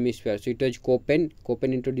both the hemispheres. So it was Köppen.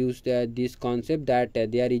 Köppen introduced this concept that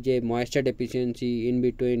there is a moisture deficiency in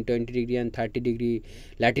between 20 degree and 30 degree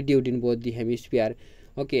latitude in both the hemisphere.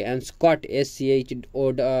 Okay, and Scott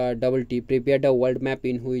SCHOTT prepared a world map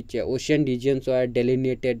in which ocean regions were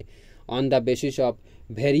delineated on the basis of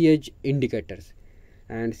various indicators.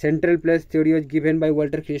 And central place theory was given by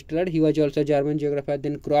Walter Christler. He was also a German geographer.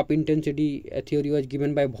 Then crop intensity theory was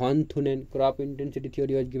given by von Thunen. Crop intensity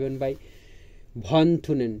theory was given by von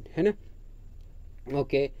Thunen, है ना?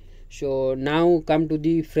 Okay, so now come to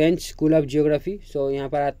the French school of geography. So यहाँ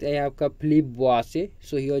पर आते हैं आपका Philippe Boisse.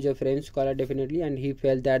 So he was a French scholar definitely, and he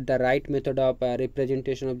felt that the right method of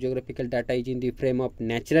representation of geographical data is in the frame of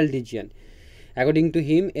natural region. According to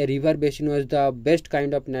him, a river basin was the best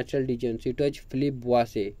kind of natural region. So it was Philippe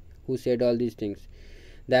Boisse who said all these things.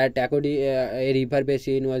 That according a river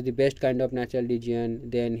basin was the best kind of natural region.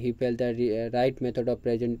 Then he felt that right method of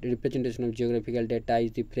representation of geographical data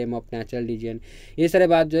is the frame of natural region. ये सारे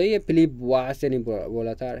बात जो है ये Philip बॉयसे ने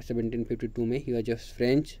बोला था 1752 में. He was a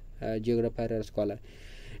French geographer or scholar.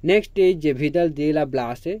 Next is Vidal de la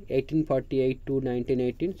Blaze, 1848 to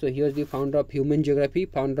 1918. So he was the founder of Human Geography,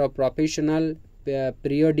 founder of professional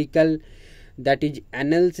periodical, that is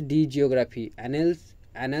Annals de Geography. Annals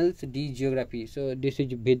de Geography. So this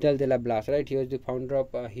is Vidal de la Blaze, right? He was the founder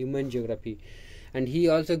of Human Geography, and he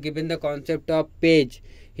also given the concept of page.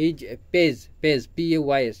 His Pays,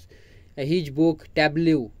 P-A-Y-S. His book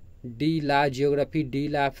Tableau de la Geographie de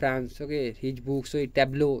la France. Okay, his book. So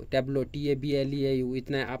tableau T-A-B-L-E-A-U.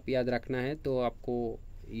 इतना आप याद रखना है तो आपको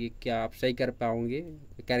ये क्या आप सही कर पाओगे,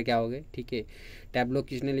 कर क्या होगे, ठीक है. टैब्लो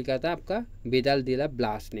किसने लिखा था? आपका विदाल दे ला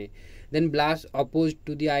ब्लास ने. Then BLAS oppose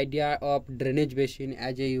to the idea of drainage basin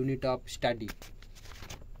as a unit of study.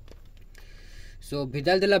 So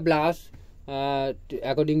Vidal they La BLAS,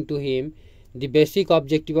 according to him, the basic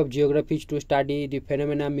objective of geography is to study the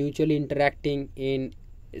phenomena mutually interacting in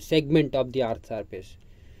segment of the earth surface.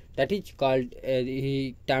 That is called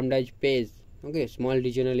he termed as PAGE. Okay, small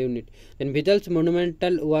regional unit. Then Vidal's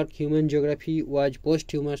monumental work Human Geography was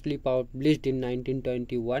posthumously published in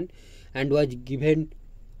 1921 and was given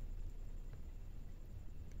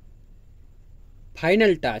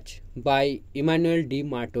final touch by Emmanuel de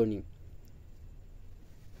Martoni.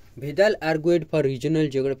 Vidal argued for regional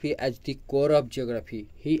geography as the core of geography.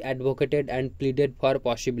 He advocated and pleaded for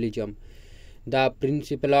possibilism, the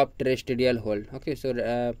principle of terrestrial whole. Okay, so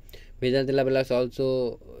Vidal de la Blaze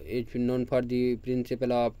also is known for the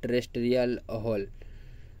principle of terrestrial whole.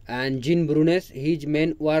 And Jean Brunes, his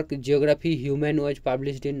main work Geography Human was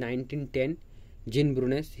published in 1910. Jean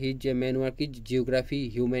Brunes, his main work is Geography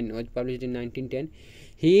Human was published in 1910.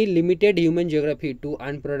 He limited human geography to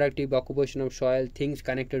unproductive occupation of soil, things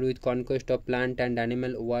connected with conquest of plant and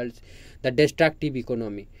animal worlds, the destructive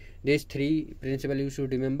economy. These three principles you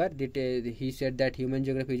should remember. That he said that human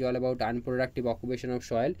geography is all about unproductive occupation of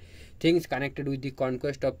soil, things connected with the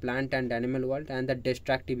conquest of plant and animal world, and the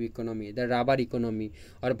destructive economy, the rubber economy,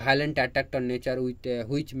 or violent attack on nature with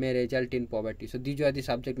which may result in poverty. So these are the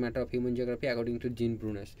subject matter of human geography according to Jean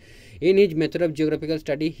Brunes. In his method of geographical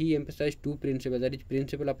study, he emphasized two principles, that is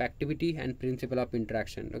principle of activity and principle of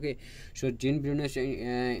interaction. Okay, so Jean Brunes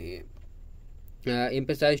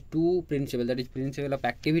emphasize two principles, that is principle of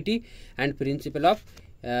activity and principle of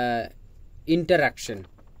interaction.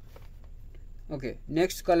 Okay,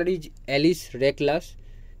 next scholar is Alice Reclus.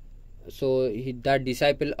 So he the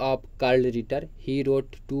disciple of Karl Ritter. He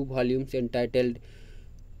wrote 2 volumes entitled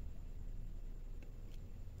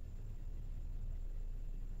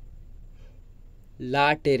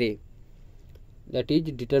La Terre, that is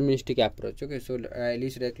deterministic approach. Okay, so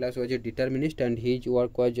Alice Reclus was a determinist and his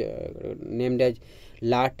work was named as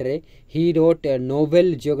La Terre. He wrote a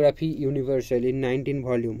Nouvelle Geographie Universelle in 19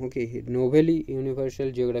 volumes. Okay, Nouvelle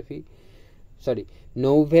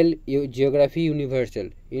Geographie Universelle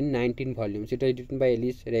in 19 volumes. It was written by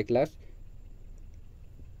Alice Reclus.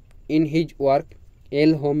 In his work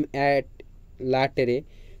El Homme at La Terre,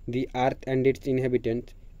 the Earth and its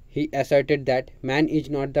Inhabitants, he asserted that man is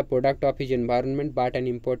not the product of his environment but an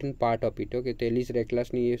important part of it. Okay, तो Alice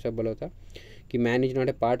रेक्लस ने ये सब बोला था कि man is not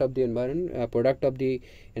a part of the environment, product of the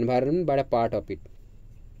environment but a part of it.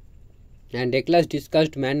 And Reclus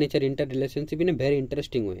discussed man-nature interrelationship in a very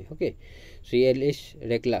interesting way. Okay, so Alice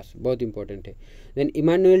Reclus बहुत important है. Then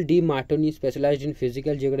Emmanuel de Martoni specialized in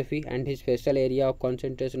physical geography and his special area of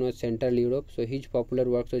concentration was Central Europe. So his popular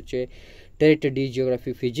works was Traité de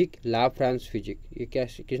Géographie Physique, La France Physique. ये क्या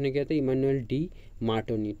किसने किया था? Emmanuel de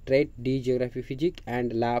Martoni. Traité de Géographie Physique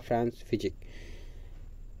and La France Physique.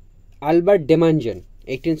 Albert Demangeon,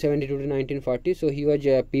 1872 to 1940. So he was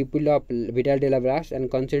a pupil of Vidal de la Blaze and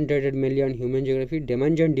concentrated mainly on human geography.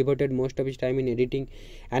 Demangeon devoted most of his time in editing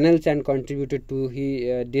annals and contributed to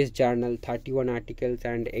this journal 31 articles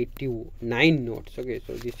and 89 notes. Okay,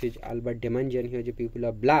 so this is Albert Demangeon. He was a pupil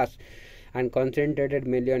of Blaze and concentrated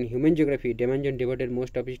mainly on human geography. Demanjan devoted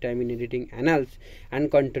most of his time in editing annals and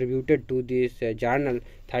contributed to this journal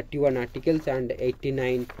 31 articles and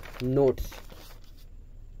 89 notes.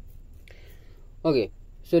 Okay,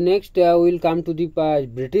 so next we will come to the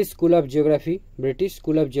British School of Geography. British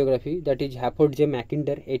School of Geography, that is Hafford J.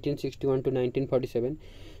 Mackinder, 1861 to 1947.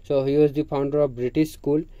 So he was the founder of British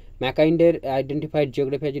School. Mackinder identified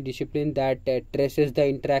geography as a discipline that traces the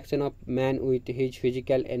interaction of man with his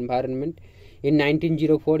physical environment. In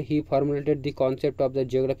 1904, he formulated the concept of the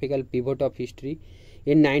geographical pivot of history.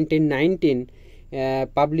 In 1919,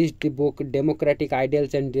 published the book Democratic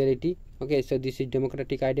Ideals and Reality. Okay, so this is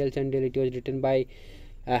Democratic Ideals and Reality, was written by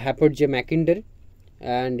Hafford J. Mackinder,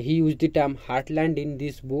 and he used the term heartland in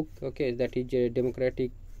this book. Okay, that is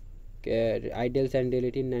Democratic Ideals and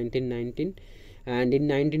Reality in 1919. And in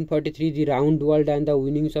 1943, the round world and the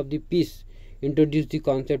winnings of the peace introduced the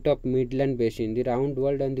concept of Midland Basin, the round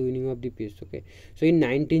world and the winning of the peace. Okay, so in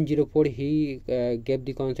 1904 he gave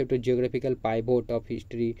the concept of geographical pivot of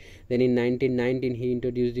history. Then in 1919 he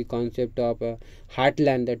introduced the concept of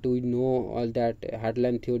heartland, that we know all that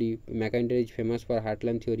heartland theory. Mackinder is famous for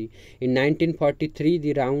heartland theory. In 1943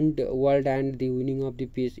 the round world and the winning of the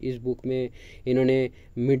peace, इस book में इन्होंने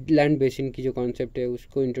Midland basin की जो concept है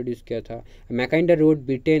उसको introduce किया था. Mackinder wrote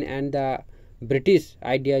Britain and the British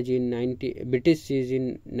ideas in British Siege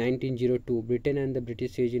in 1902. Britain and the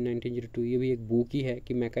British Siege in 1902. ये भी एक बुक ही है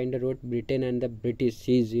कि Mackinder wrote Britain and the British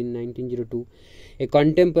Siege in 1902. A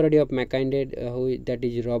contemporary of Mackinder, that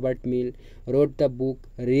is Robert Mill, wrote the book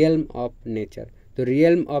Realm of Nature. तो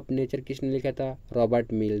Realm of Nature किसने लिखा था?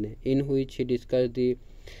 Robert Mill ने. In which he discussed the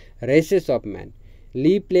races of man.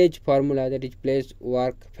 Lee Page formula, that is place,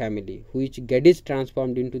 work, family, which Geddes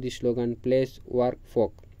transformed into the slogan place, work,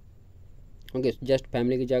 folk. Okay, just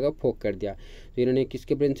family की जगह फोक कर दिया. तो इन्होंने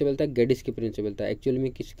किसके प्रिंसिपल था? गेडिस के प्रिंसिपल था. एक्चुअली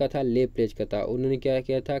में किसका था? ले प्लेज का था. उन्होंने क्या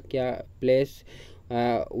किया था? क्या प्लेस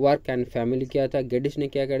वर्क एंड फैमिली किया था. गेडिस ने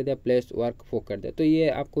क्या कर दिया? प्लेस वर्क फोक कर दिया. तो ये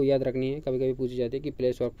आपको याद रखनी है, कभी कभी पूछी जाती है कि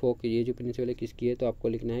प्लेस वर्क फोक ये जो प्रिंसिपल है किसकी है, तो आपको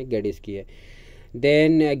लिखना है गेडिस की है.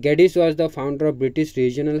 Then Geddes was the founder of British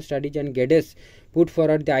regional studies, and Geddes put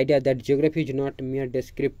forward the idea that geography is not mere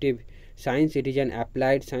descriptive science, it is an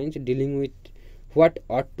applied science dealing with what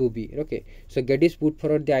ought to be. Okay, so Geddes put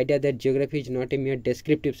forward the idea that geography is not a mere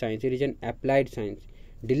descriptive science, it is an applied science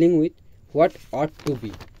dealing with what ought to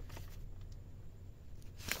be.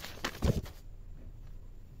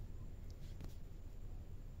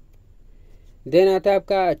 Then आता है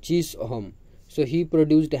आपका Chisholm. So he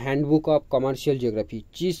produced Handbook of Commercial Geography.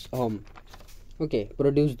 Chisholm, okay,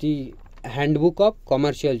 produced the Handbook of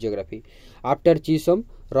Commercial Geography. After Chisholm,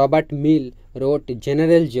 Robert Mill wrote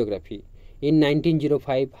General Geography. In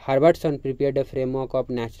 1905, Herbertson prepared a framework of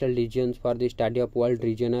natural regions for the study of world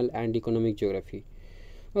regional and economic geography.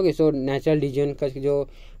 Okay, so natural region का जो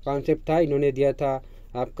concept था इन्होंने दिया था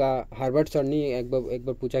आपका Herbertson ने. एक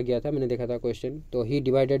बार पूछा गया था, मैंने देखा था क्वेश्चन. तो ही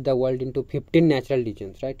divided the world into 15 natural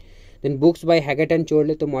regions, right. Then books bye Haggett and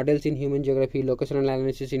Chorla, तो models in human geography, locational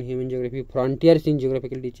analysis in human geography, frontiers in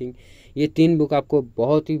geographical teaching. ये 3 बुक आपको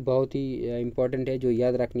बहुत ही इंपॉर्टेंट है, जो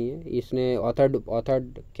याद रखनी है. इसने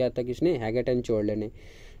ऑथर्ड क्या था किसने? हैगेट एंड चोर्ले ने.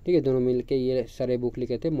 ठीक है, दोनों मिलके ये सारे बुक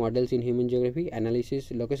लिखे थे. Models in human geography,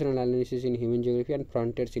 analysis, locational analysis in human geography and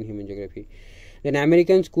frontiers in human geography. Then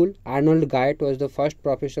American school, Arnold Guyot was the first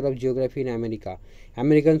professor of geography in America.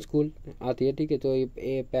 American school आती है, ठीक है. तो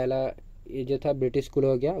ये पहला ये जो था ब्रिटिश स्कूल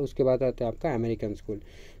हो गया, उसके बाद आता है आपका अमेरिकन स्कूल.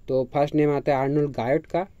 तो फर्स्ट नेम आता है आर्नोल्ड गायट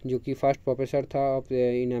का, जो कि फर्स्ट प्रोफेसर था ऑफ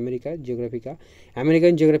इन अमेरिका जियोग्राफी का.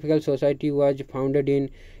 American geographical society was founded in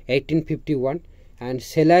 1851 and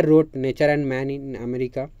seller road nature and man in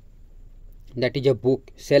America. That is a book.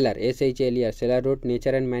 Seller, SHLER, seller road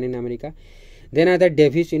nature and man in America. Then other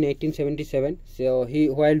Davis in 1877. So he,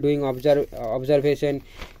 while doing observation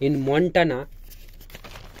in Montana,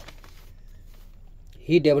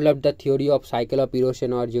 he developed the theory of cycle of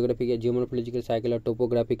erosion or geomorphological cycle or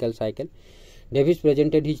topographical cycle. Davis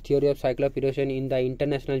presented his theory of cycle of erosion in the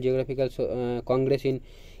International Geographical Congress in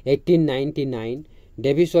 1899.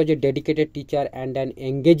 Davis was a dedicated teacher and an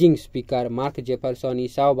engaging speaker. Mark Jefferson,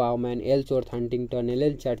 Esau Bauman, Ellsworth Huntington,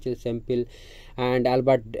 L.L. Churchill Sempill, and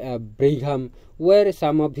Albert Brigham were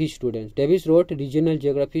some of his students. Davis wrote, regional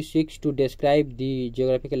geography seeks to describe the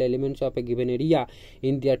geographical elements of a given area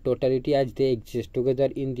in their totality as they exist together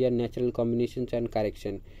in their natural combinations and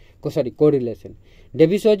correlation.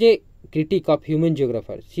 Davis was a critic of human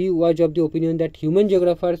geographers. He was of the opinion that human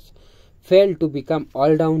geographers failed to become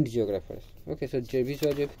all-round geographers. Okay, so Davis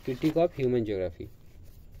was a critic of human geography.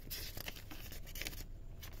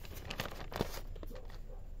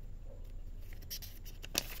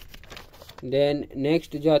 Then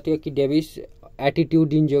next जो आती है कि Davis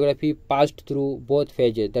attitude in geography passed through both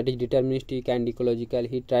phases, that is deterministic and ecological.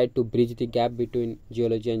 He tried to bridge the gap between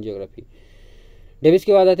geology and geography. Davis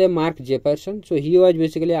के बाद आते हैं mark Jefferson. So he was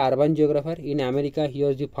basically urban geographer in America. He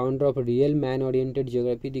was the founder of real man oriented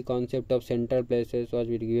geography. The concept of central places was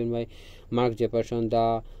given by mark Jefferson. The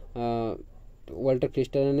Walter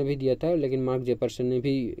crystal ने भी दिया था, लेकिन mark Jefferson ने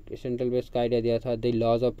भी central place का idea दिया था. The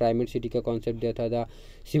laws of primate city का कॉन्सेप्ट दिया था. द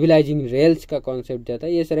सिविलाइजिंग रेल्स का कॉन्सेप्ट दिया था.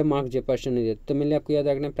 ये सारे मार्क जेफरसन ने दिया. तो मैंने आपको याद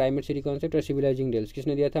रखना प्राइमेट सिटी कॉन्सेप्ट और सिविलाइजिंग रेल्स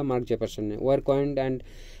किसने दिया था? मार्क जेफरसन ने. वर coined and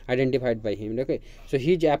identified by him. Okay, so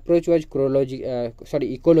his approach was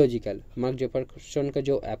ecological. Mark Jefferson का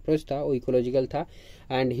जो अप्रोच था वो इकोलॉजिकल था.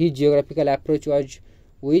 And his geographical approach was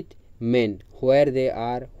with men, where they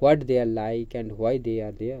are, what they are like and why they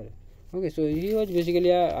are there. Okay, so he was basically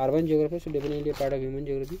a urban geographer, so definitely a part of human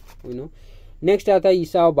geography, we know. Next आता है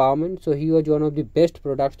ईसाओ Bowman. So he was one of the best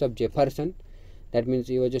products of Jefferson. That means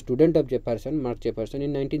he was a student of Jefferson, Mark Jefferson.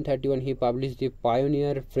 In 1931, he published The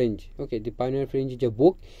Pioneer Fringe. Okay, The Pioneer Fringe is a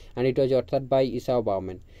book and it was authored by Esau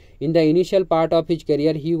Bauman. In the initial part of his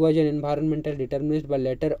career, he was an environmental determinist, but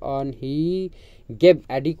later on, he gave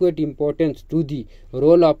adequate importance to the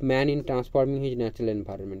role of man in transforming his natural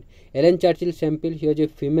environment. Ellen Churchill Sempill, he was a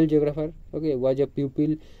female geographer, okay, was a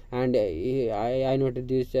pupil, and I noted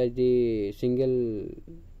this as the single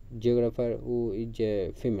geographer who is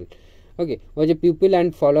a female. Okay, was a pupil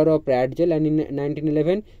and follower of Radgel, and in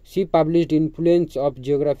 1911 she published Influence of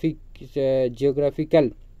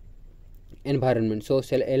Geographical Environment. So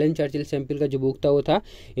Ellen Churchill Sempill का जो book था वो था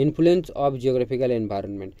Influence of Geographical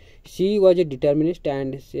Environment. She was a determinist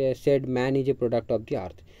and said man is a product of the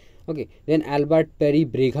earth. Okay, then Albert Perry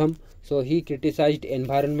Brigham. So he criticized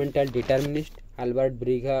environmental determinist. Albert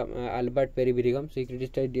Perry Brigham. So he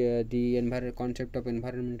criticized the concept of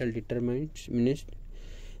environmental determinist.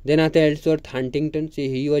 Then after Ellsworth Huntington, see,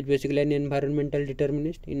 he was basically an environmental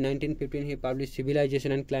determinist. In 1915, he published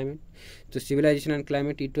Civilization and Climate. So Civilization and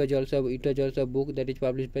Climate, it was also a book that is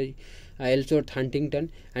published by Ellsworth Huntington,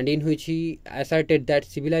 and in which he asserted that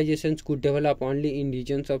civilizations could develop only in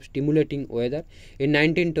regions of stimulating weather. In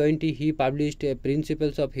 1920, he published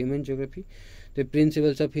Principles of Human Geography. The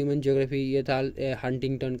Principles of Human Geography ये था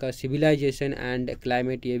Huntington का. Civilization and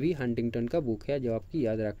Climate ये भी Huntington का book है जो आपकी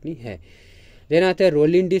याद रखनी है. Then after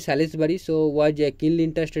Rollin D. Salisbury, so was keenly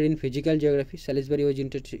interested in physical geography. Salisbury was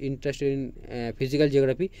interested in physical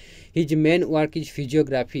geography. His main work is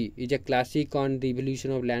Physiography, is a classic on the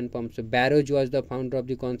evolution of landforms. So Barrows was the founder of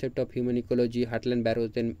the concept of human ecology. Hartland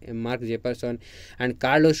Barrows, then Mark Jefferson and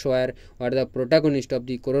Carlos Scheuer were the protagonists of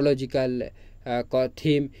the chronological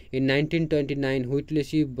theme. In 1929,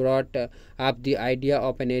 Whittlesey brought up the idea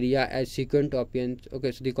of an area as sequent occupants.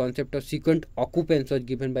 Okay, so the concept of sequent occupants was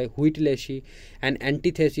given by Whittlesey, an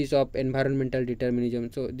antithesis of environmental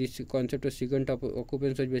determinism. So this concept of sequent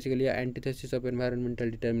occupants was basically an antithesis of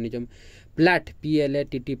environmental determinism. Platt,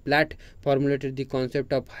 P-L-A-T-T, Platt formulated the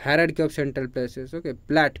concept of hierarchy of central places. Okay,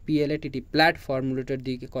 Platt, P-L-A-T-T, Platt formulated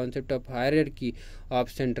the concept of hierarchy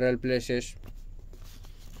of central places.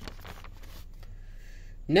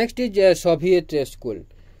 Next is Soviet school.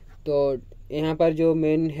 तो यहाँ पर जो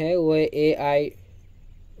main है वो है A.I.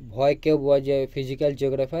 Voykev was a physical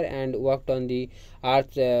geographer and worked on the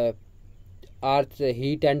Earth's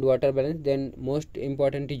heat and water balance. Then most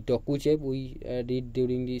important is Dokuchev. We did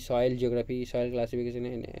during the soil geography, soil classification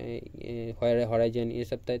and horizon ये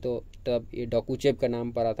सब था. तो तब ये Dokuchev का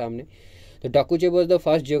नाम पढ़ा था हमने. So Dokuchev was the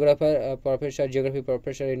first geography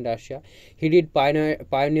professor in Russia. He did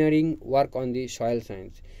pioneering work on the soil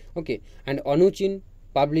science. Okay, and Anuchin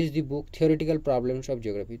published the book Theoretical Problems of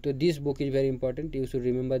Geography. So this book is very important. You should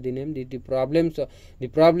remember the name. Theoretical problems of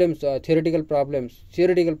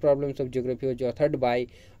geography was authored by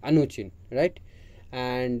Anuchin, right?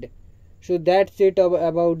 And so that's it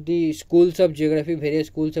about the schools of geography, various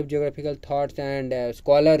schools of geographical thoughts and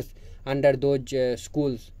scholars under those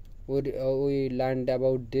schools. We learned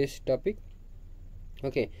about this topic.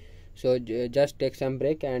 Okay, so just take some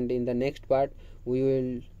break, and in the next part we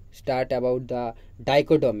will start about the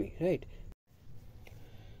dichotomy, right?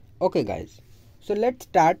 Okay guys, so let's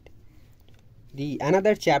start the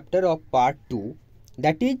another chapter of part 2,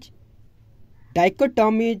 that is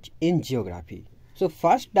dichotomies in geography. So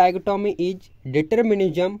first dichotomy is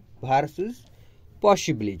determinism versus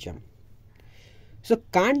possibilism. So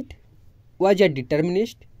Kant was a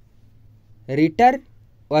determinist, Ritter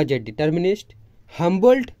was a determinist,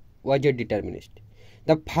 Humboldt was a determinist.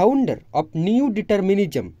 The founder of new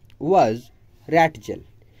determinism was Radgel.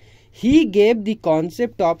 He gave the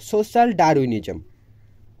concept of social Darwinism.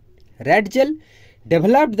 Radgel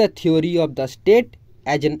developed the theory of the state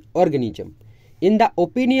as an organism. In the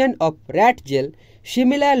opinion of Ratzel,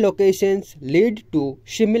 similar locations lead to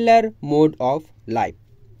similar mode of life.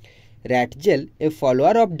 Ratzel, a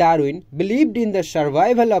follower of Darwin, believed in the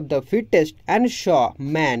survival of the fittest and saw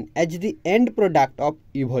man as the end product of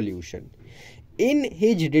evolution. In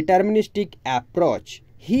his deterministic approach,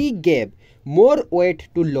 he gave more weight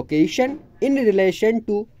to location in relation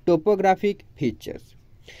to topographic features.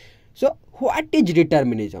 So, what is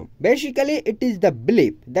determinism? Basically, it is the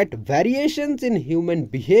belief that variations in human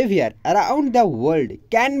behavior around the world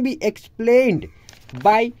can be explained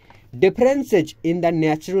by differences in the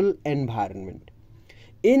natural environment.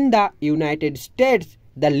 In the United States,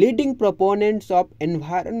 the leading proponents of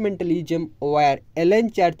environmentalism were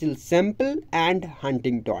Ellen Churchill Semple and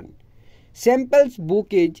Huntington. Semple's book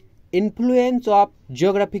is Influence of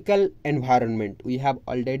Geographical Environment. We have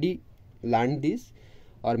already learned this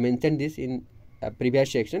or mentioned this in a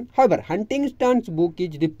previous section. However, Huntington's book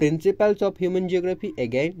is The Principles of Human Geography.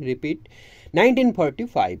 Again, repeat,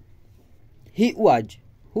 1945.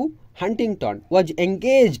 Huntington was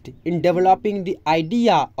engaged in developing the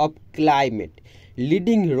idea of climate,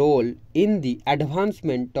 leading role in the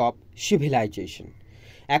advancement of civilization.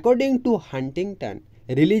 According to Huntington,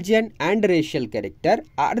 religion and racial character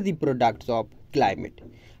are the products of climate.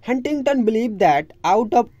 Huntington believed that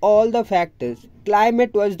out of all the factors,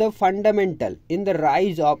 climate was the fundamental in the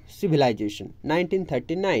rise of civilization.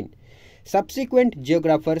 1939. Subsequent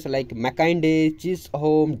geographers like Mackinday,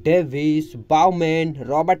 Chisholm, Davis, Bauman,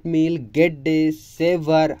 Robert Mill, Geddes,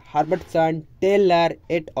 Sever, Herbertson, Taylor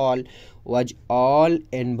et al. Was all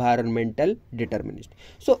environmental determinists.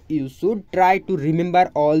 So you should try to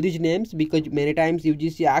remember all these names, because many times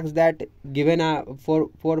UGC asks that, given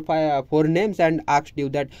four names and asked you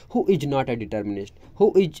that who is not a determinist,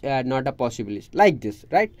 who is not a possibilist, like this,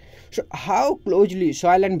 right? So how closely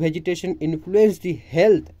soil and vegetation influence the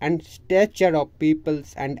health and stature of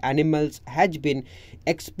peoples and animals has been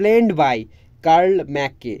explained by Karl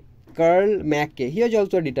Mackay. He was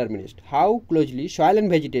also a determinist. How closely soil and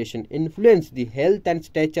vegetation influence the health and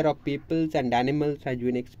stature of peoples and animals has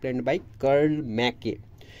been explained by Karl Mackay.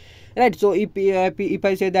 Right. So if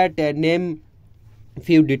I say that name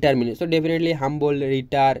few determinists, so definitely Humboldt,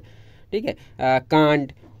 Ritter, ठीक है,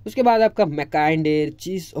 Kant. उसके बाद आपका Mackinder,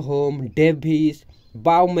 Chisholm, Davis,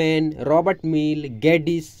 Bauman, Robert Mill,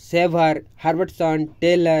 Geddes, Sever, Herbertson,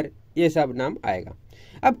 Taylor, ये सब नाम आएगा.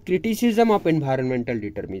 अब क्रिटिसिज्म ऑफ एनवायरमेंटल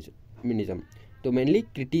डिटर्मिनिज्म, तो मेनली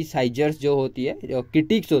क्रिटिसाइजर्स जो होती है, जो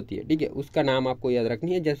क्रिटिक्स होती है, ठीक है, उसका नाम आपको याद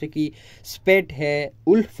रखनी है. जैसे कि स्पेट है,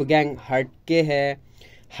 उल्फगैंग हर्टके है,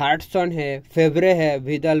 हार्टसन है, फेवरे है,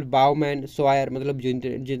 विदल, बाउमैन, सॉयर, मतलब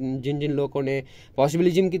जिन लोगों ने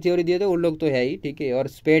पॉसिबिलिज्म की थ्योरी दी है तो उन लोग तो है ही, ठीक है. और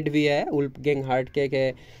स्पेट भी है, उल्फगैंग हर्टके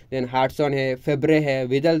है, देन हार्टसन है, फेवरे है,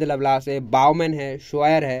 विदल द लवलास है, बाउमैन है,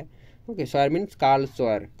 सॉयर है. Okay, Sawyer means Carlo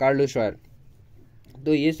Sawyer.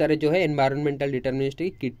 तो ये सारे जो है एनवायरमेंटल डिटर्मिनिस्ट के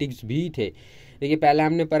क्रिटिक्स भी थे. देखिए पहले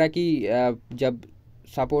हमने पढ़ा कि जब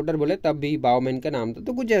सपोर्टर बोले तब भी बाउमैन का नाम था,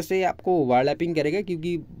 तो कुछ ऐसे आपको ओवरलैपिंग करेगा,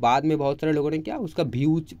 क्योंकि बाद में बहुत सारे लोगों ने क्या उसका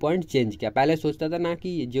व्यू पॉइंट चेंज किया. पहले सोचता था ना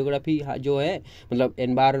कि जियोग्राफी जो है, मतलब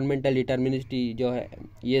एनवायरमेंटल डिटर्मिनिस्टी जो है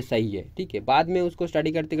ये सही है, ठीक है. बाद में उसको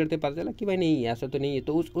स्टडी करते करते पता चला कि भाई नहीं, ऐसा तो नहीं है.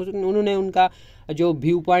 तो उन्होंने उनका जो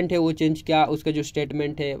व्यू पॉइंट है वो चेंज किया, उसका जो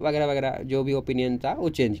स्टेटमेंट है वगैरह वगैरह जो भी ओपिनियन था वो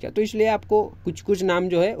चेंज किया. तो इसलिए आपको कुछ नाम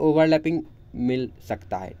जो है ओवरलैपिंग मिल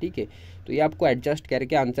सकता है, ठीक है. तो ये आपको एडजस्ट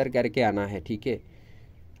करके आंसर करके आना है, ठीक है.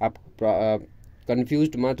 आप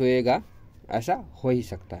कंफ्यूज्ड मत होएगा, ऐसा हो ही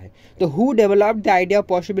सकता है. तो who developed the idea of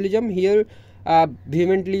possibilism, here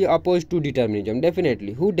vehemently opposed to determinism.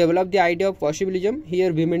 Definitely, who developed the idea of possibilism,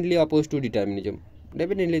 here vehemently opposed to determinism.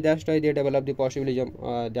 Definitely, that's why they developed the possibilism,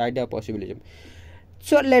 the idea of possibilism.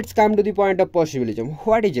 So let's come to the point of possibilism.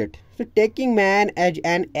 What is it? So taking man as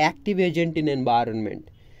an active agent in environment.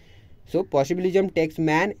 So possibilism takes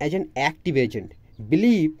man as an active agent.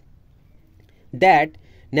 Believe that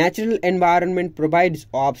natural environment provides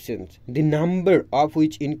options, the number of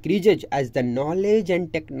which increases as the knowledge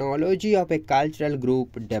and technology of a cultural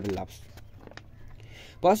group develops.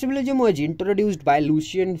 Possibilism was introduced by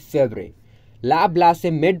Lucien Febvre. Laplace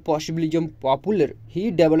made possibilism popular.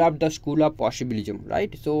 He developed the school of possibilism,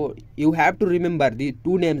 right? So you have to remember the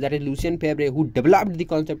two names, that is Lucien Febvre, who developed the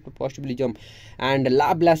concept of possibilism, and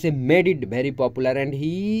Laplace made it very popular, and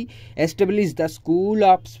he established the school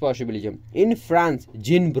of possibilism. In France,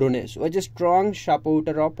 Jean Brunet was a strong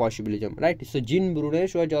supporter of possibilism, right? So Jean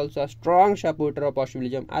Brunet was also a strong supporter of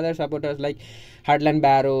possibilism. Other supporters like Harlan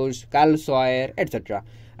Barrows, Carl Sawyer, etc.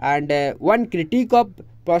 And one critique of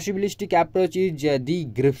possibilistic approach is the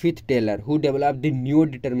Griffith Taylor who developed the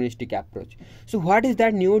neo-deterministic approach. So what is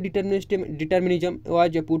that neo-determinism?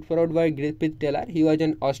 Was put forward by Griffith Taylor. He was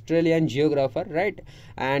an Australian geographer, right?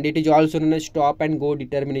 And it is also known as stop and go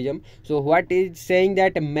determinism. So what is saying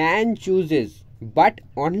that man chooses but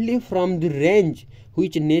only from the range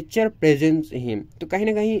which nature presents him. तो कहीं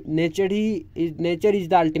ना कहीं nature is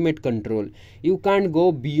the ultimate control. You can't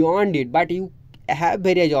go beyond it, but you have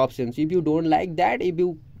various options. If you don't like that, if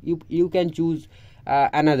you can choose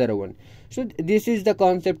another one. So this is the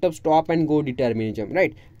concept of stop and go determinism,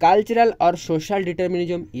 right? Cultural or social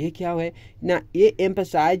determinism, ये क्या है ना, ये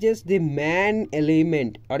emphasizes the man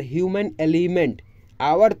element or human element.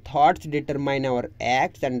 Our thoughts determine our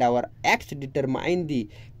acts and our acts determine the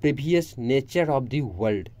previous nature of the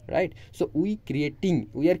world, right? So we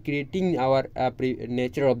are creating our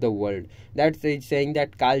nature of the world. That's saying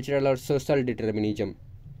that cultural or social determinism.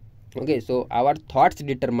 Okay, so our thoughts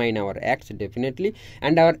determine our acts definitely,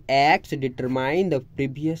 and our acts determine the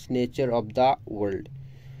previous nature of the world.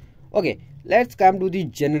 Okay, let's come to the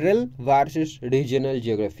general versus regional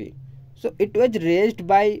geography. So it was raised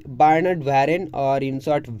by Bernard Warren, or in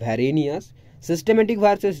short Varenius. Systematic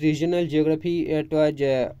versus regional geography, it was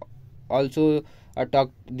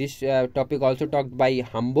this topic also talked by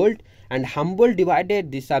Humboldt, and Humboldt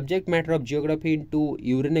divided the subject matter of geography into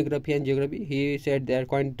uranography and geography. He said they are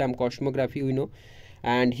coined term cosmography, we know,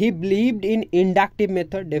 and he believed in inductive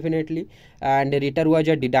method definitely, and Ritter was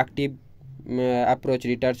a deductive approach.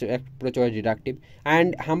 Ritter's approach was deductive,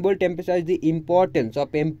 and Humboldt emphasized the importance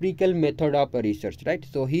of empirical method of research, right?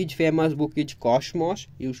 So his famous book is Cosmos.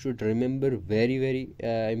 You should remember, very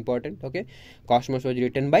important. Okay, Cosmos was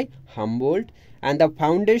written by Humboldt, and the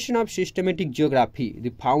foundation of systematic geography. The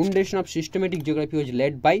foundation of systematic geography was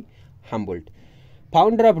led by Humboldt.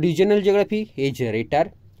 Founder of regional geography is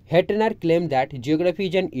Ritter. Hettner claimed that geography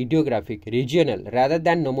is an idiographic, regional rather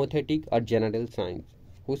than nomothetic or general science.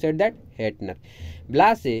 Who said that? Hettner.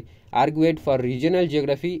 Blase argued for regional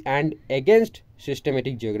geography and against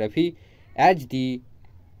systematic geography as the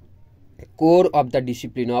core of the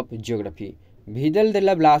discipline of geography. Vidal de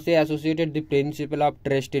la Blase associated the principle of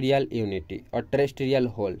terrestrial unity or terrestrial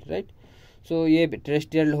whole, right? So ये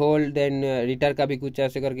terrestrial whole, then Ritter का भी कुछ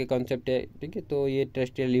ऐसे करके concept है, ठीक है? तो ये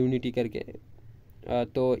terrestrial unity करके,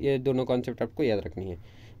 तो ये दोनों concept आपको याद रखनी है.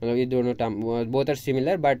 मतलब ये दोनों term both are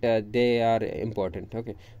similar but they are important.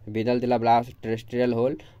 Okay, विदल दिला BLAS terrestrial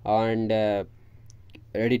whole, and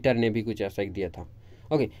editor ने भी कुछ ऐसा दिया था.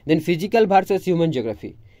 Okay, then physical versus human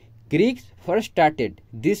geography. Greeks first started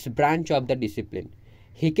this branch of the discipline.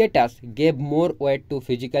 Hecatus gave more weight to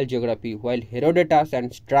physical geography, while Herodotus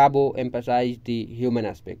and Strabo emphasized the human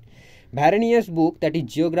aspect. Varenius' book, that is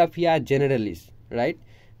Geographia Generalis, right?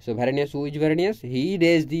 So Varenius, who is Varenius? He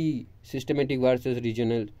raised the systematic versus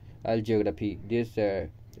regional geography, this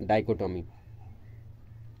dichotomy.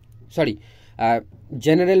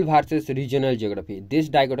 General versus regional geography. This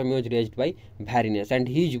dichotomy was raised by Varenius, and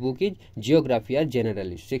his book is Geographia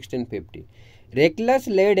Generalis, 1650. Reclus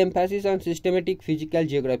laid emphasis on systematic physical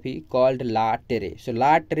geography called La Terre. So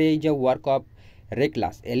La Terre is a work of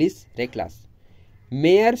Reclus, Ellis Reclus.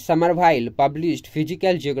 Mayer Somerville published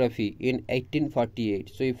Physical Geography in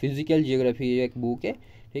 1848. So ये Physical Geography एक book है,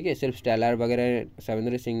 ठीक है, सिर्फ stellar वगैरह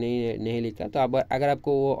सवेंद्र सिंह ने नहीं लिखा. तो अब अगर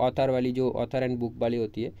आपको वो ऑथर वाली जो ऑथर एंड बुक वाली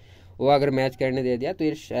होती है वो अगर मैच करने दे दिया तो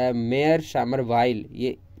ये मेयर समरवाइल,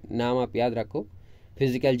 ये नाम आप याद रखो,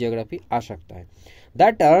 फिजिकल जियोग्राफी आ सकता है. The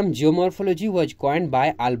term geomorphology was coined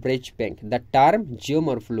by Albrecht Penck. The term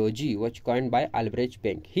geomorphology was coined by Albrecht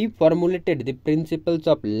Penck. He formulated the principles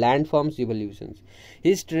of landforms evolutions.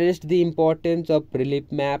 He stressed the importance of relief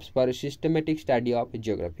maps for a systematic study of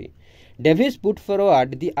geography. Davis put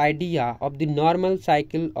forward the idea of the normal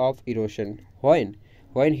cycle of erosion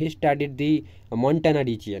when he studied the Montana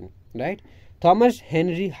region, right? Thomas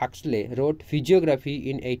Henry Huxley wrote Physiography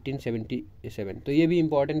in 1877. तो ये भी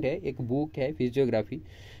important है, एक book है Physiography,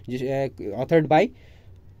 authored by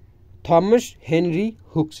Thomas Henry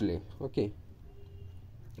Huxley. Okay.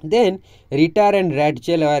 Then Ritter and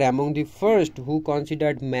Radzel are among the first who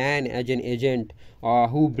considered man as an agent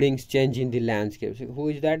who brings change in the landscape. So who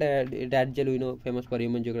is that? Radzel, we know, famous for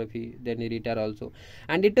human geography. Then Ritter also,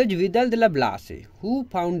 and it was Vidal de la Blase who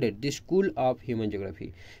founded the school of human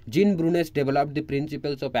geography. Jean Brunes developed the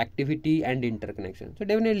principles of activity and interconnection. So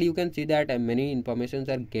definitely you can see that many informations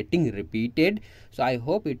are getting repeated. So I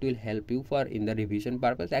hope it will help you for in the revision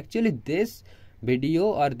purpose. Actually, this video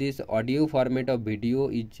or this audio format of video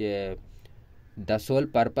is the sole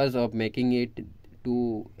purpose of making it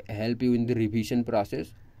to help you in the revision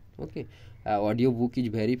process. Okay, audio book is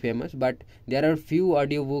very famous, but there are few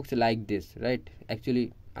audio books like this, right?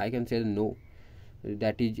 Actually, I can say no.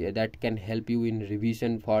 That can help you in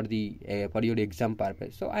revision for the for your exam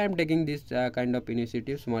purpose. So I am taking this kind of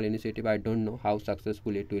initiative, small initiative. I don't know how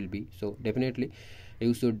successful it will be. So definitely,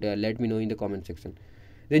 you should let me know in the comment section.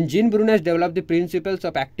 Then Jean Brunes developed the principles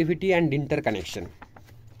of activity and interconnection.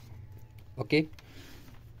 Okay.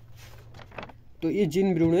 तो ये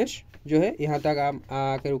gene ब्रूनेस जो है यहाँ तक आप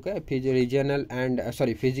आके रुका है, regional and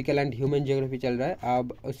physical and human geography चल रहा है.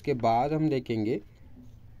 अब उसके बाद हम देखेंगे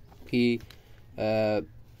कि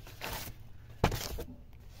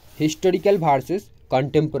historical versus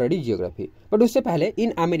contemporary geography. But उससे पहले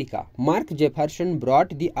in America mark Jefferson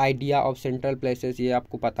brought the idea of central places, ये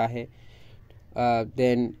आपको पता है.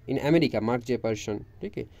 Then in America mark Jefferson,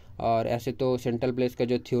 ठीक है. और ऐसे तो सेंट्रल प्लेस का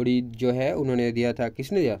जो थ्योरी जो है उन्होंने दिया था,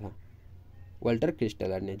 किसने दिया था? वाल्टर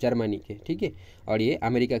क्रिस्टलर ने, जर्मनी के, ठीक है. और ये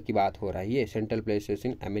अमेरिका की बात हो रहा है, ये central places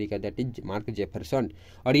in America, that is mark Jefferson.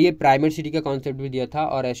 और ये प्राइमेट सिटी का कॉन्सेप्ट भी दिया था,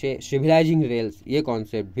 और ऐसे सिविलाइजिंग रेल्स ये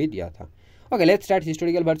कॉन्सेप्ट भी दिया था. Okay, let's start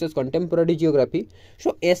historical versus contemporary geography.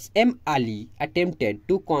 So S.M. Ali attempted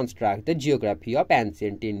to construct the geography of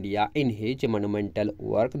ancient India in his monumental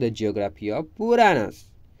work, The Geography of Puranas.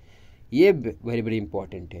 ये very very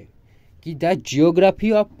important है कि the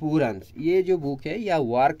geography of Puranas, ये जो book है या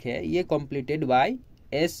work है, ये completed by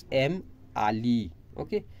S.M. Ali.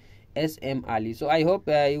 Okay, S.M. Ali. So I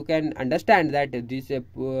hope you can understand that this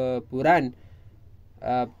Puran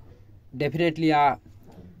definitely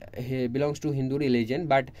he belongs to Hindu religion,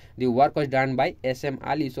 but the work was done by S.M.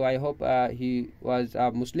 Ali. So I hope he was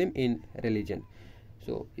a Muslim in religion.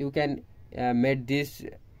 So you can make this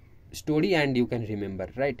story and you can remember,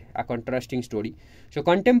 right? A contrasting story. So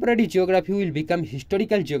contemporary geography will become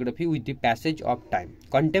historical geography with the passage of time.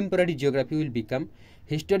 Contemporary geography will become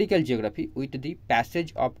historical geography with the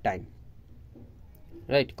passage of time,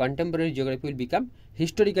 right? Contemporary geography will become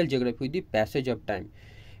historical geography with the passage of time.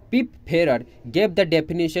 Pip Ferrer gave the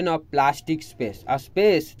definition of plastic space, a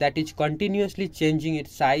space that is continuously changing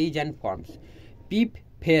its size and forms. Pip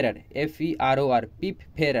Ferrer, F-E-R-O-R, Pip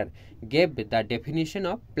Ferrer gave the definition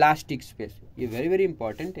of plastic space. ये very very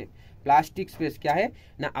important है. Plastic space क्या है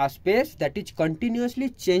ना? A space that is continuously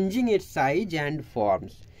changing its size and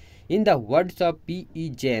forms. In the words of P.E.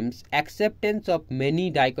 James, acceptance of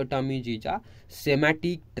many dichotomies is a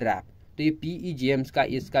semantic trap. तो ये P.E. James का,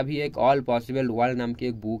 इसका भी एक ऑल पॉसिबल वर्ल्ड नाम की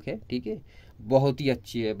एक बुक है, ठीक है. बहुत ही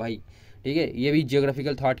अच्छी है भाई, ठीक है. ये भी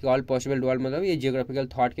जियोग्राफिकल थॉट के, ऑल पॉसिबल वर्ल्ड मतलब ये जियोग्राफिकल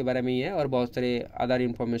थॉट के बारे में ही है, और बहुत सारे अदर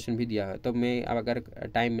इन्फॉर्मेशन भी दिया है. तो मैं अब अगर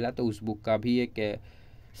टाइम मिला तो उस बुक का भी एक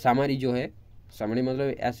समरी जो है, समरी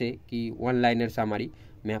मतलब ऐसे कि वन लाइनर समरी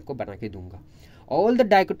मैं आपको बना के दूंगा. All the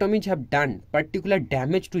डाइकोटोमीज have done particular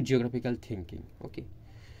damage to geographical thinking. Okay,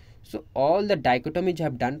 so all the dichotomies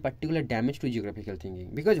have done particular damage to geographical thinking,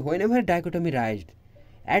 because whenever dichotomy rised,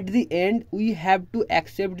 at the end we have to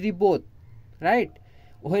accept the both, right?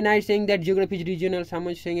 When I saying that geography is regional,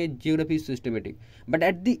 someone saying geography is systematic, but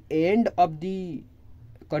at the end of the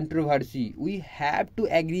controversy we have to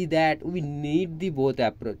agree that we need the both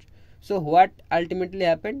approach. So what ultimately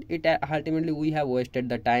happened? It ultimately we have wasted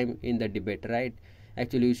the time in the debate, right?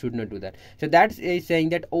 Actually we should not do that. So that's saying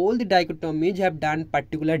that all the dichotomies have done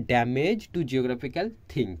particular damage to geographical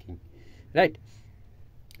thinking, right?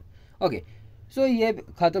 Okay, so ये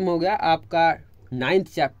खत्म हो गया आपका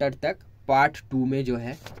 9th chapter तक, part 2 में जो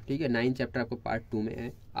है, ठीक है. 9th चैप्टर आपको पार्ट 2 में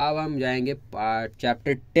है. अब हम जाएंगे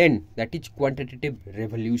chapter 10, that is quantitative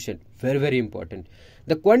revolution. Very very important.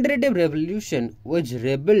 The quantitative revolution was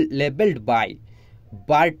labelled bye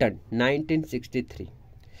Barton 1963.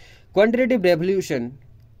 Quantitative revolution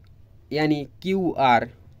यानी QR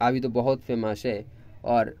अभी तो बहुत फेमस है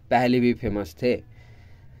और पहले भी फेमस थे,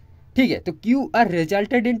 ठीक है. तो QR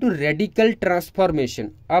resulted into radical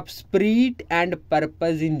transformation of spirit and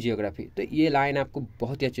purpose in geography. तो ये लाइन आपको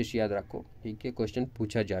बहुत ही अच्छे से याद रखो, ठीक है. क्वेश्चन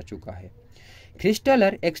पूछा जा चुका है.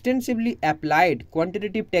 Christaller extensively applied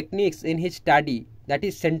quantitative techniques in his study, that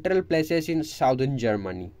is central places in southern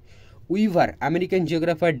Germany. Weaver, American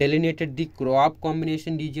geographer, delineated the crop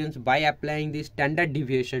combination regions by applying the standard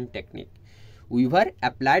deviation technique. Weaver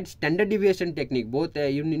applied standard deviation technique. Both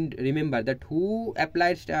you need remember that who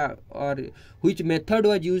applied or which method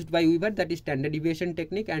was used by Weaver, that is standard deviation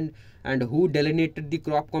technique, and who delineated the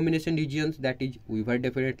crop combination regions, that is Weaver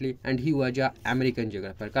definitely, and he was a American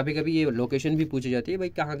geographer. कभी कभी ये location भी पूछी जाती है, भाई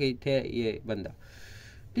कहाँ गए थे ये बंदा,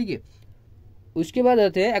 ठीक है. उसके बाद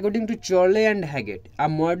आते हैं according to चॉर्ले and Haggett, a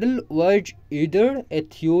model was either A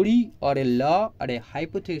theory और ए लॉ और ए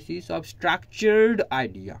hypothesis of structured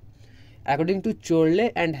idea. According to Chorley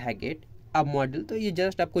and Haggett, a model, तो ये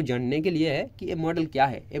जस्ट आपको जानने के लिए है कि ए मॉडल क्या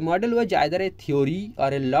है. ए model was either A theory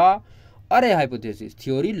और a law or a hypothesis.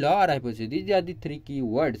 Theory, law or hypothesis, these are the three key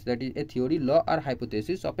words. That is, a theory, law or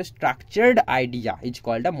hypothesis of a structured idea is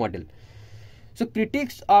called a model. So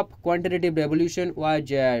critics of quantitative revolution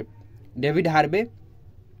was David Harvey,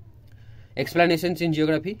 explanations in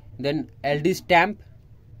geography, then L.D. Stamp,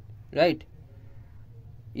 right,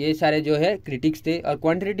 ये सारे जो है critics थे. और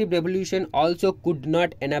quantitative revolution also could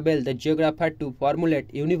not enable the geographer to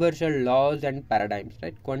formulate universal laws and paradigms,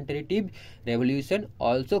 right. Quantitative revolution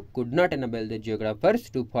also could not enable the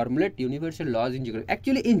geographers to formulate universal laws in geography.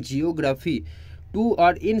 Actually in geography to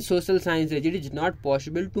और इन social sciences it is not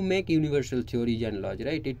possible to make universal theories and laws,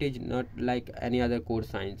 right. It is not like any other core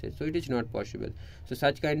sciences, so it is not possible. So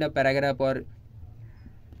such kind of paragraph और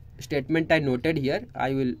statement I noted here,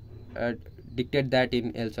 I will dictate that in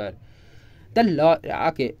elsewhere. The law,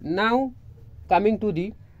 okay, now coming to the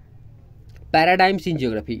paradigms in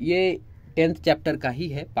geography, ये 10th chapter का ही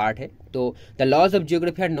है, part है. तो the laws of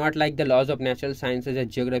geography are not like the laws of natural sciences, as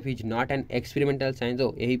geography is not an experimental science.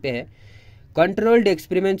 oh, यही पे है. Controlled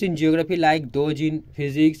experiments in geography like those in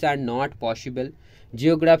physics are not possible.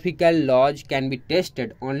 Geographical laws can be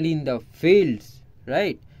tested only in the fields,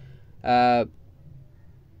 right,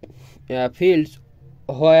 fields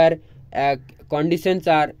where conditions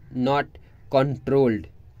are not controlled.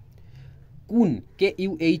 Kuhn,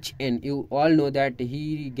 K-U-H-N, you all know that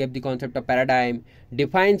he gave the concept of paradigm,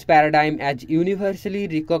 defines paradigm as universally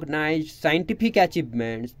recognized scientific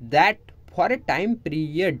achievements that for a time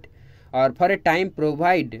period or for a time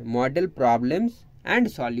provide model problems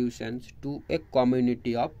and solutions to a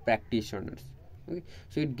community of practitioners. Okay?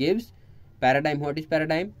 So it gives paradigm. What is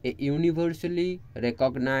paradigm? A universally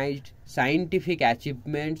recognized scientific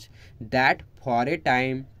achievements that for a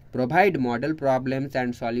time provide model problems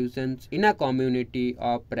and solutions in a community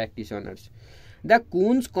of practitioners. The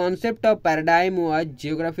Kuhn's concept of paradigm was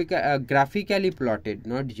graphically plotted,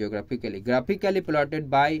 not geographically, graphically plotted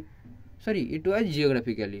by, sorry, it was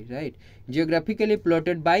geographically, right, geographically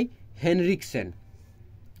plotted by Henriksen.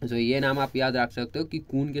 So ये नाम आप याद रख सकते हो कि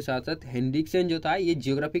कून के साथ साथ हेनरिक्सन जो था, ये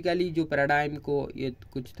जियोग्राफिकली जो पैराडाइम को ये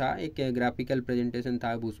कुछ था, एक ग्राफिकल प्रेजेंटेशन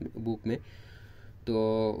था बुक में,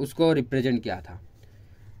 तो उसको रिप्रेजेंट किया था.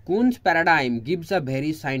 Kuhn's paradigm gives a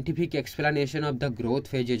very scientific explanation of the growth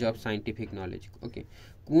phases of scientific knowledge. Okay,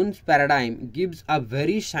 Kuhn's paradigm gives a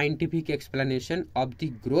very scientific explanation of the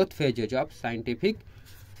growth phases of scientific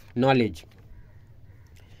knowledge.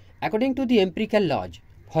 According to the empirical laws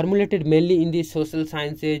formulated mainly in the social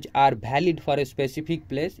sciences are valid for a specific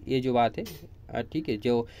place. ये जो बात है, ठीक है,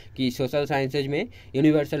 जो कि social sciences में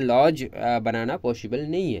universal laws बनाना possible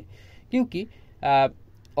नहीं है, क्योंकि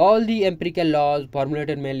all the empirical laws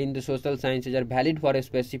formulated mainly in the social sciences are valid for a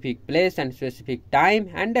specific place and specific time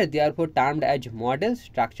and are therefore termed as models,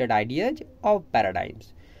 structured ideas of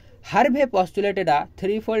paradigms. Harvey postulated a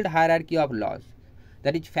threefold hierarchy of laws,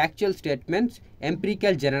 that is factual statements,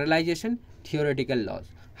 empirical generalization, theoretical laws.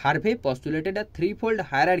 Harvey postulated a threefold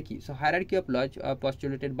hierarchy. So hierarchy of laws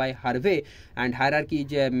postulated by Harvey, and hierarchy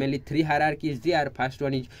is mainly three hierarchies there. First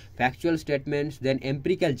one is factual statements, then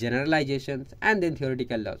empirical generalizations and then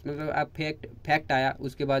theoretical laws. मतलब अब fact आया,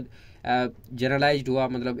 उसके बाद generalised हुआ,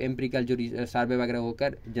 मतलब empirical जो सर्वे वगैरह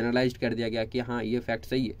होकर जनरलाइज्ड कर दिया गया कि हाँ ये फैक्ट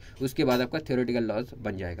सही है, उसके बाद आपका थियोरेटिकल लॉज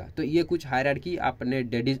बन जाएगा. तो ये कुछ हायरार्की आपने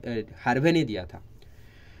हार्वे ने दिया था.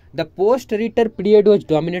 The post-Ritter period was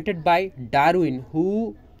dominated by Darwin,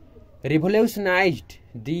 who revolutionized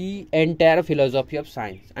the entire philosophy of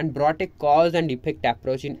science and brought a cause and effect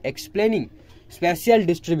approach in explaining spatial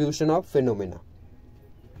distribution of phenomena.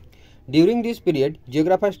 During this period,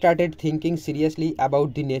 geographers started thinking seriously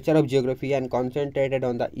about the nature of geography and concentrated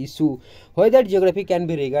on the issue whether geography can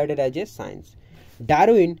be regarded as a science.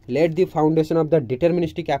 Darwin laid the foundation of the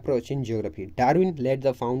deterministic approach in geography.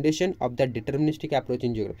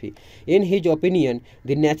 In his opinion,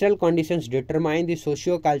 the natural conditions determine the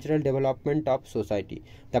socio-cultural development of society.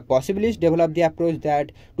 The possibilists developed the approach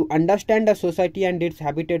that to understand a society and its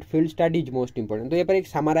habitat, field study is most important. तो यहाँ पर एक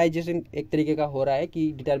summarization एक तरीके का हो रहा है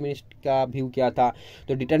कि डिटर्मिनिस्ट का व्यू क्या था.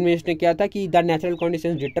 तो डिटर्मिनिस्ट ने क्या था कि the natural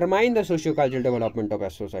conditions determine the socio-cultural development of a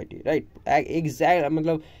society, right. Exact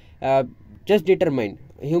मतलब just determine,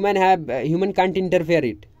 human can't interfere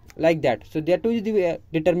it like that. So that is the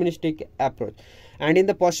deterministic approach. And in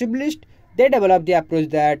the possibilist, they develop the approach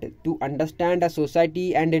that to understand a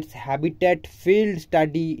society and its habitat, field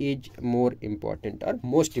study is more important or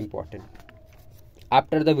most important.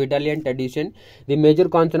 After the Vidalian tradition, the major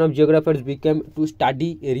concern of geographers became to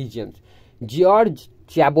study regions. George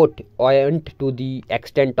Chabot went to the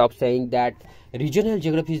extent of saying that Regional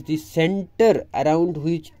geography is the center around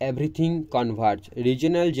which everything converges.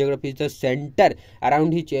 Regional geography is the center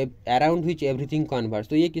around which everything converges.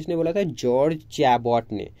 तो ये किसने बोला था? George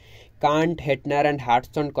चैबॉट ने. Kant, Hettner and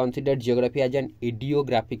Hudson considered geography as an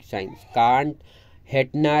idiographic science. Kant,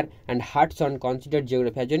 Hettner and Hudson considered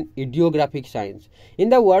geography as an idiographic science. In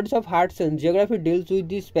the words of Hudson, geography deals with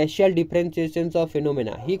the special differentiations of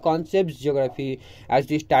phenomena. He concepts geography as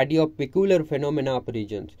the study of peculiar phenomena of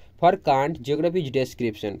regions. For Kant, geography is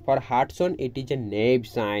description. For Hudson, it is a naive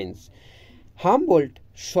science. Humboldt,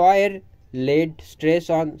 Scheuer laid stress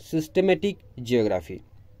on systematic geography.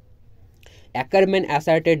 Ackerman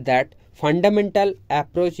asserted that fundamental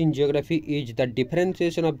approach in geography is the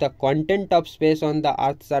differentiation of the content of space on the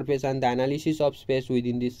earth's surface and the analysis of space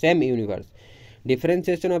within the same universe.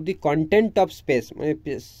 Differentiation of the content of space,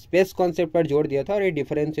 space concept पर जोर दिया था और ये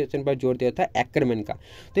differentiation पर जोर दिया था एक्करमैन का.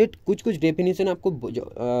 तो ये कुछ कुछ डेफिनेशन आपको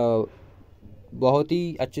बहुत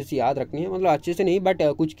ही अच्छे से याद रखनी है, मतलब अच्छे से नहीं बट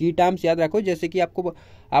कुछ की टर्म्स याद रखो, जैसे कि आपको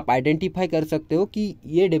आप आइडेंटिफाई कर सकते हो कि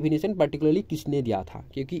ये डेफिनेशन पर्टिकुलरली किसने दिया था,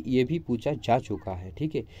 क्योंकि ये भी पूछा जा चुका है.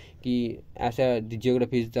 ठीक है, कि ऐसा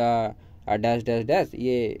geography is the dash dash dash,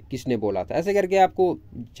 ये किसने बोला था, ऐसे करके आपको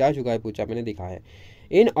जा चुका है, पूछा मैंने, दिखा है.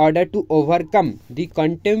 In order to overcome the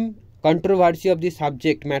controversy of the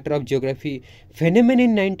subject matter of geography, Feynman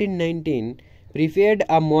in 1919 prepared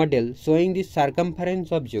a model showing the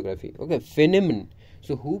circumference of geography. Okay, Feynman.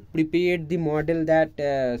 So who prepared the model that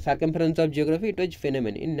circumference of geography? It was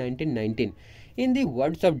Feynman in 1919. In the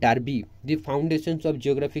words of Darby, the foundations of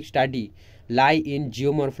geographic study lie in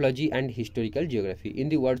geomorphology and historical geography. In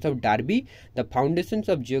the words of Darby, the foundations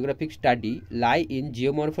of geographic study lie in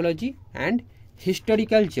geomorphology and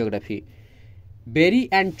historical geography. Berry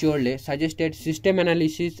and Chorley suggested system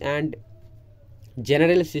analysis and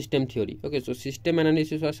general system theory. Okay, so system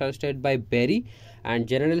analysis was suggested by Berry and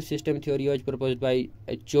general system theory was proposed by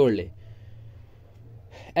Chorley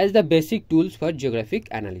as the basic tools for geographic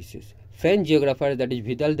analysis. French geographer, that is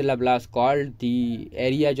Vidal de Lablasse, called the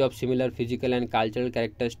areas of similar physical and cultural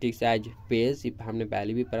characteristics as pays. हमने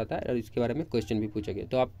पहले भी पढ़ा था और इसके बारे में question भी पूछा गया,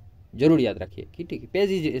 तो आप जरूर याद रखिए कि ठीक है.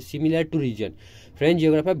 Page is similar to reason. French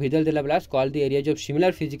geographer विदल they लाब्लास called the areas of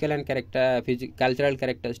similar physical and cultural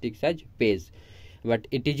characteristics as page, but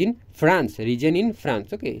it is in France, reason in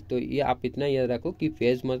France. Okay, तो ये आप इतना याद रखो कि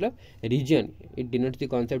पेज मतलब reason, it denotes the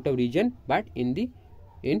concept of reason but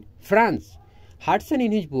in France. Hudson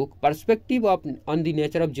in his book Perspective on the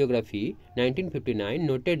Nature of Geography 1959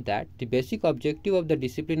 noted that the basic objective of the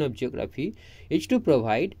discipline of geography is to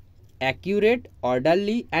provide accurate,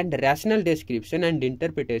 orderly and rational description and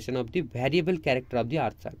interpretation of the variable character of the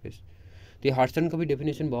earth surface. तो हॉटसन का भी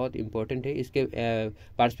definition बहुत important है, इसके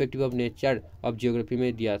perspective of nature of geography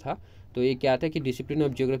में दिया था. तो ये क्या था कि discipline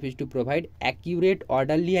of geography is to provide accurate,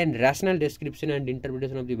 orderly and rational description and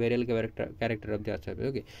interpretation of the variable character of the earth surface.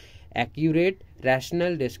 Okay, accurate,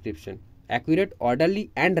 rational description, accurate, orderly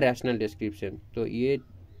and rational description. तो ये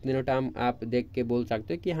तीनों टर्म आप देख के बोल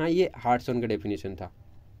सकते हो कि हाँ ये हॉटसन का डेफिनेशन था.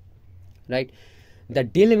 Right, the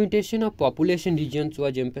delimitation of population regions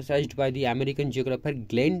was emphasized by the American geographer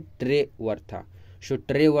Glenn Treworth. So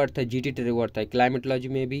Treworth, GT Treworth, climatology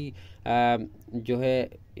में भी जो है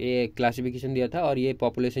ये क्लासिफिकेशन दिया था और ये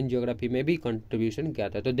पॉपुलेशन जियोग्राफी में भी कंट्रीब्यूशन किया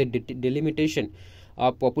था. तो the delimitation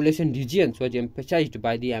of population regions was emphasised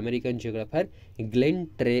by the American geographer Glenn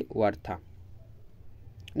ट्रेवर्थ.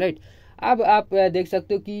 Right, अब आप देख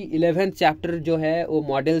सकते हो कि 11th चैप्टर जो है वो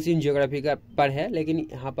मॉडल्स इन जियोग्राफी का पर है, लेकिन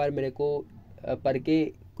यहाँ पर मेरे को पढ़ के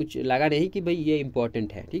कुछ लगा नहीं कि भाई ये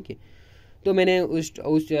इम्पोर्टेंट है. ठीक है, तो मैंने उस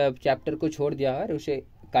चैप्टर को छोड़ दिया है और उसे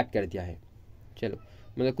कट कर दिया है. चलो,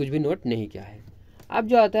 मतलब कुछ भी नोट नहीं किया है. अब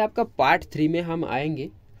जो आता है आपका पार्ट 3 में हम आएंगे,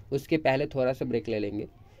 उसके पहले थोड़ा सा ब्रेक ले लेंगे.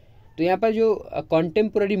 तो यहाँ पर जो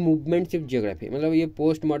कॉन्टेम्पोररी मूवमेंट्स ऑफ जियोग्राफी, मतलब ये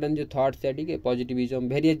पोस्ट मॉडर्न जो थॉट्स है, ठीक है, पॉजिटिविज्म,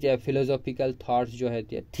 वेरियस फिलोसॉफिकल थॉट्स जो है,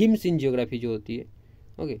 थीम्स इन जियोग्राफी जो होती है.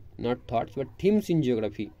 Okay, not thoughts but themes in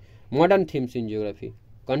geography, modern themes in geography,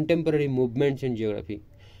 contemporary movements in geography,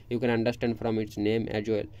 you can understand from its name as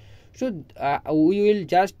well. So we will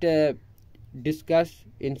just discuss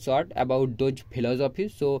in short about those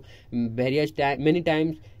philosophies. So many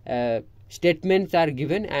times statements are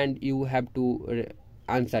given and you have to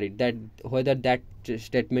answer it, that whether that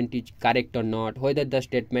statement is correct or not, whether the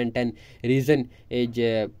statement and reason is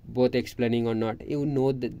both explaining or not. You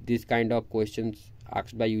know this kind of questions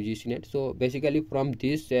asked by UGC net. So basically from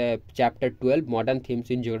this chapter 12 modern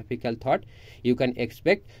themes in geographical thought, you can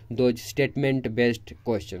expect those statement based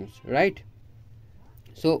questions, right?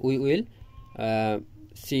 So we will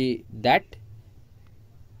see that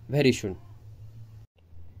very soon.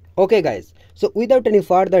 Okay guys, so without any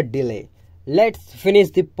further delay, let's finish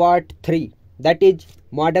the part 3, that is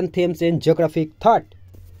modern themes in geographic thought.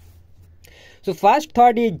 So first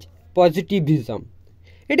thought is positivism.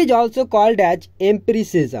 It is also called as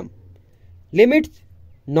empiricism. Limits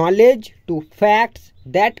knowledge to facts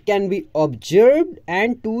that can be observed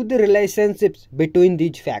and to the relationships between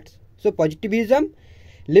these facts. So positivism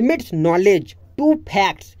limits knowledge to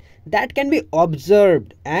facts that can be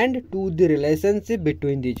observed and to the relationship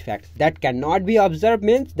between these facts. That cannot be observed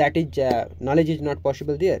means that is knowledge is not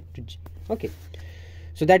possible there. Okay,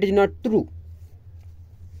 so that is not true.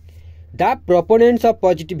 The proponents of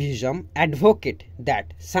positivism advocate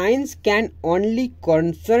that science can only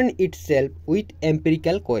concern itself with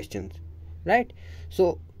empirical questions, right?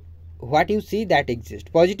 So what you see that exists.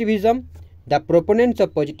 Positivism, the proponents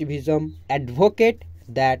of positivism advocate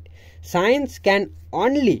that science can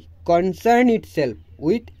only concern itself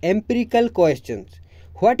with empirical questions.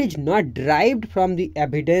 What is not derived from the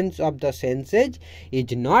evidence of the senses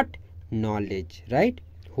is not knowledge, right?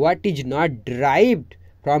 What is not derived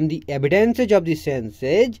from the evidences of the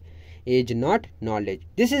senses is not knowledge.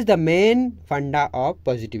 This is the main funda of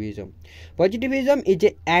positivism. Positivism is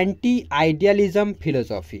an anti-idealism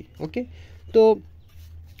philosophy. Okay, so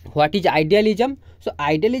what is idealism? So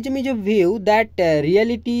idealism is a view that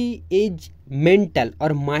reality is mental or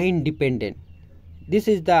mind dependent. This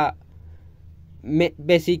is the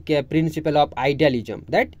basic principle of idealism,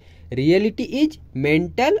 that reality is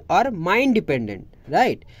mental or mind dependent,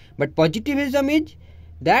 right? But positivism is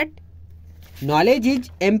that knowledge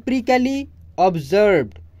is empirically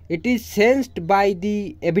observed. It is sensed by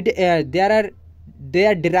the they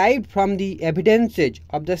are derived from the evidences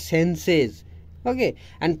of the senses. Okay,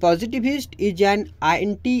 and positivist is an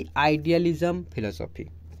anti-idealism philosophy.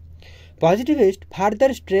 Positivists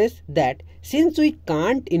further stress that since we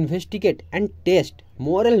can't investigate and test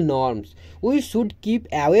moral norms, we should keep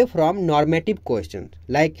away from normative questions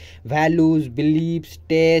like values, beliefs,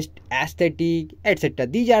 taste, aesthetic, etc.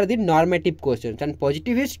 These are the normative questions, and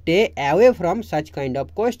positivists stay away from such kind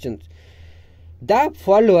of questions. The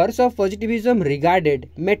followers of positivism regarded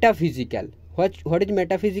metaphysical. What is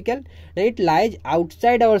metaphysical? It lies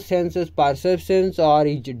outside our senses, perceptions, or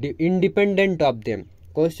is independent of them.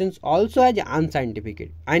 Questions also as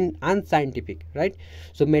unscientific, right?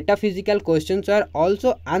 So metaphysical questions are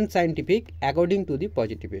also unscientific according to the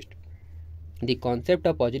positivist. The concept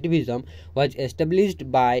of positivism was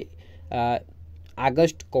established by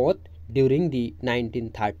Auguste Comte during the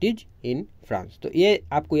 1930s in France. तो ये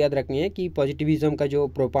आपको याद रखनी है कि positivism का जो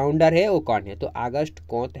propounder है वो कौन है, तो आगस्ट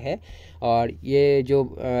कोंत है, और ये जो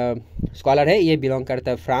स्कॉलर है ये बिलोंग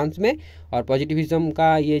करता है फ्रांस में, और पॉजिटिविज्म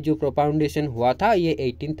का ये जो प्रोपाउंडेशन हुआ था ये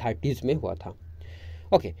 1830s में हुआ था.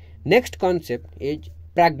 Okay, next concept is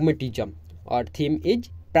pragmatism और theme is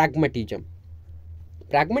pragmatism.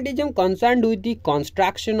 Pragmatism concerned with the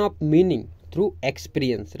construction of meaning through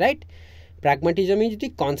experience, right? Pragmatism is the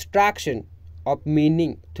construction of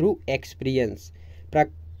meaning through experience.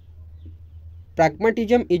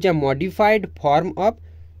 Pragmatism is a modified form of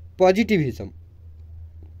positivism.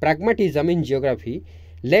 Pragmatism in geography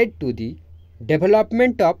led to the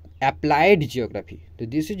development of applied geography.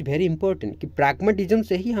 तो this is very important कि pragmatism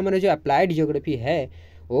से ही हमारा जो applied geography है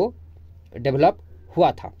वो develop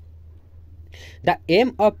हुआ था. The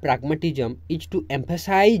aim of pragmatism is to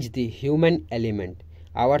emphasize the human element.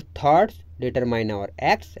 Our thoughts determine our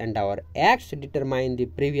acts, and our acts determine the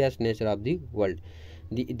previous nature of the world.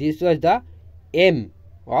 This was the aim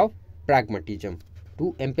of pragmatism,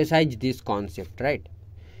 to emphasize this concept, right?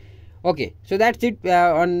 Okay, so that's it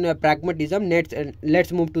on pragmatism.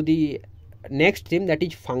 Let's move to the next theme, that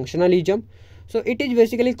is functionalism. So it is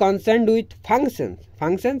basically concerned with functions.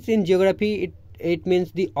 Functions in geography, it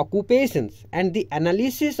means the occupations and the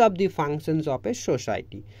analysis of the functions of a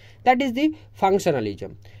society. That is the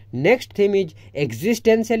functionalism. Next theme is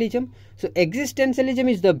existentialism. So existentialism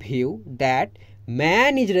is the view that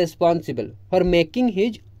man is responsible for making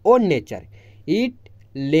his own nature. It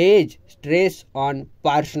lays stress on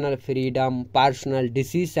personal freedom, personal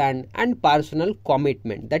decision, and personal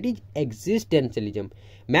commitment. That is existentialism.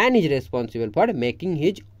 Man is responsible for making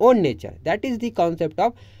his own nature. That is the concept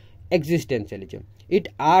of existentialism. It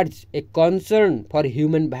adds a concern for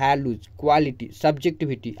human values, quality,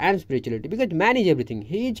 subjectivity, and spirituality, because man is everything.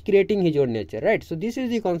 He is creating his own nature, right? So this is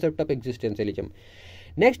the concept of existentialism.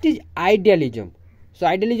 Next is idealism. So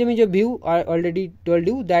idealism is a view, I already told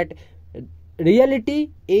you, that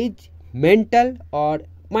reality is mental or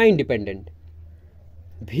mind dependent.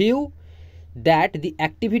 View that the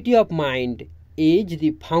activity of mind is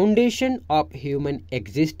the foundation of human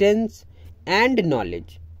existence and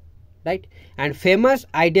knowledge, right? And famous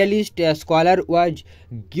idealist scholar was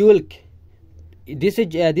Ghosh.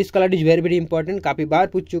 This colour is very very important, काफी बार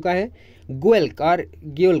पूछ चुका है। गोल्क और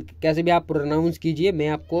ग्योल्क कैसे भी आप pronounce कीजिए, मैं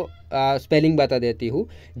आपको स्पेलिंग बता देती हूँ।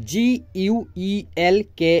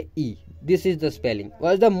 GUELKE, this is the spelling,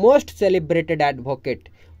 was the most celebrated advocate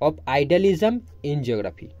of idealism in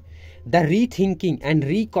geography. The rethinking and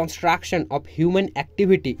reconstruction of human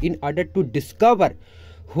activity in order to discover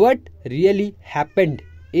what really happened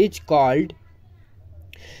is called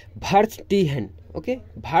Verstehen. Okay,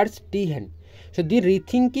 Verstehen. So the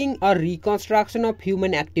rethinking or reconstruction of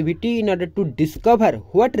human activity in order to discover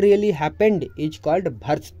what really happened is called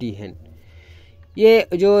Verstehen. ये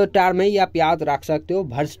जो term है ये आप याद रख सकते हो,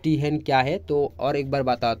 वर्स्टिहन क्या है। तो और एक बार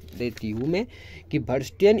बता देती हूँ मैं कि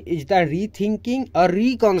वर्स्टिहन इज द रीथिंकिंग और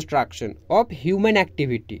reconstruction of human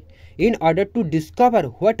activity in order to discover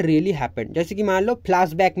what really happened. जैसे कि मान लो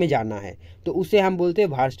फ्लैशबैक में जाना है तो उसे हम बोलते हैं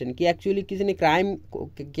वर्स्टिहन, कि एक्चुअली किसी ने क्राइम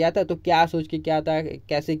किया था तो क्या सोच के क्या था,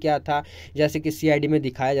 कैसे क्या था, जैसे कि CID में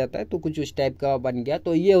दिखाया जाता है तो कुछ उस टाइप का बन गया,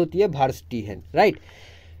 तो ये होती है वर्स्टिहन, right.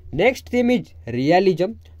 Next theme is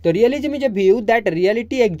realism. So realism is a view that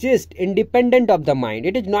reality exists independent of the mind.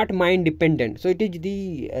 It is not mind dependent. So it is the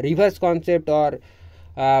reverse concept or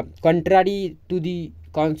contrary to the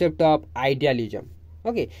concept of idealism.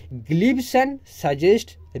 Okay. Gibson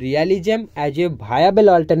suggests realism as a viable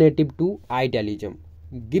alternative to idealism.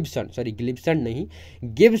 Gibson suggests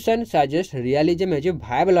realism as a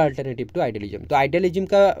viable alternative to idealism. तो idealism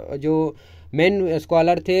का जो main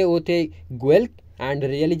scholar थे वो थे गोल्क and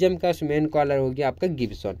realism का main scholar हो गया आपका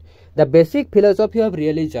Gibson. The basic philosophy of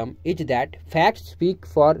realism is that facts speak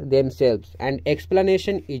for themselves and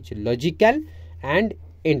explanation is logical and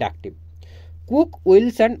inductive. Cook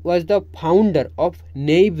Wilson was the founder of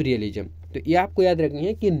naive realism. तो ये आपको याद रखनी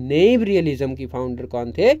है कि नेइव रियलिज्म की फाउंडर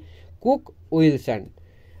कौन थे, कुक विल्सन।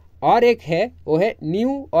 और एक है वो है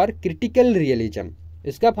न्यू और क्रिटिकल रियलिज्म,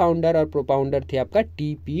 इसका फाउंडर और प्रोपाउंडर थे आपका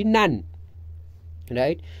TP नन,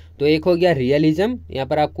 राइट। तो एक हो गया रियलिज्म, यहाँ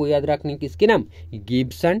पर आपको याद रखनी किसके नाम,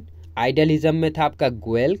 गिब्सन। आइडियलिज्म में था आपका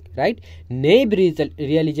गोल्क, राइट। नेब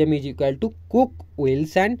realism is equal to cook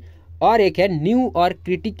Wilson. और एक है न्यू और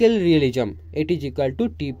critical realism, it is equal to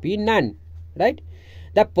TP none, right.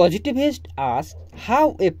 The positivist ask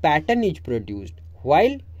how a pattern is produced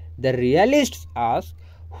while the रियलिस्ट्स ask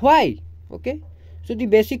why. Okay, so the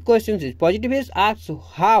basic question is positivist ask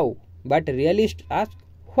how but realist ask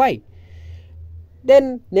why. Then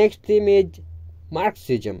next theme is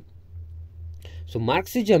Marxism. So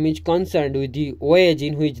Marxism is concerned with the ways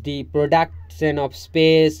in which the production of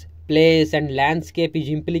space, place and landscape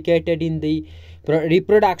is implicated in the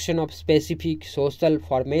reproduction of specific social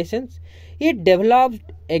formations. It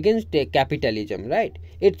developed against capitalism, right?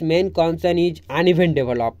 Its main concern is uneven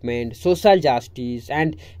development, social justice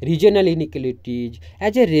and regional inequalities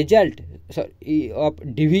as a result of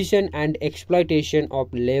division and exploitation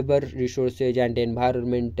of labor resources and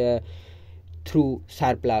environment through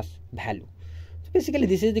surplus value. So basically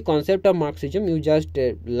this is the concept of Marxism, you just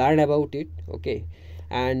learn about it, okay.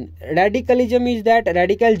 And radicalism is that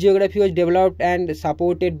radical geography was developed and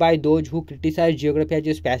supported by those who criticize geography as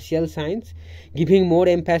a spatial science, giving more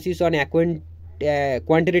emphasis on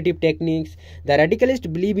quantitative techniques. The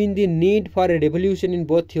radicalists believe in the need for a revolution in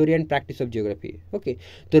both theory and practice of geography. Okay,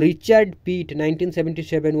 so Richard Pitt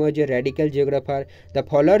 1977 was a radical geographer. The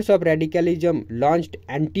followers of radicalism launched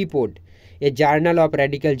Antipode, a journal of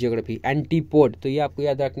radical geography. Antipode, तो ये आपको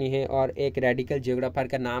याद रखनी है। और एक radical geographer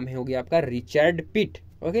का नाम है हो गया आपका रिचर्ड पिट।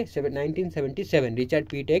 ओके, 1977 रिचर्ड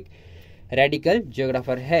पिट एक रेडिकल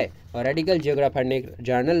जियोग्राफर है और रेडिकल जियोग्राफर ने एक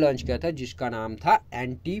जर्नल लॉन्च किया था जिसका नाम था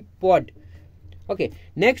antipode. Okay,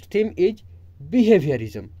 next theme is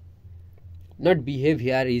behaviourism, not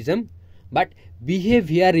behaviourism but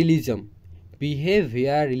behaviourism.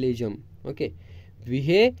 Behaviourism, okay,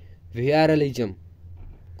 behaviourism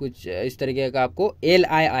कुछ इस तरीके का आपको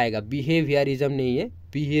LI आएगा, बिहेवियरिज्म नहीं है,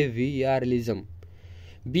 बिहेवियरलिज्म,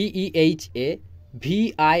 BEHAVIOURALISM।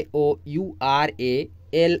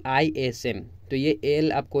 तो ये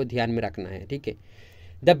L आपको ध्यान में रखना है, ठीक है।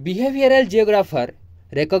 The behavioural geographer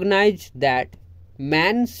recognize that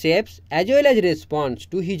man shapes as well as responds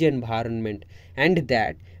to his environment and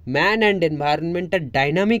that man and environment are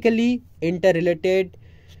dynamically interrelated.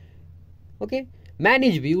 Okay, man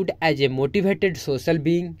is viewed as a motivated social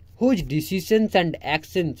being whose decisions and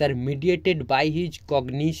actions are mediated by his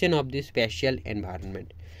cognition of the spatial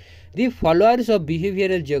environment. The followers of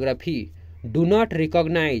behavioral geography do not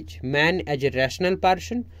recognize man as a rational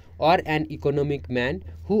person or an economic man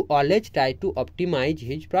who always tries to optimize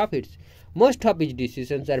his profits. Most of his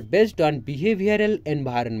decisions are based on behavioral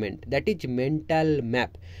environment, that is mental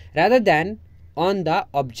map, rather than on the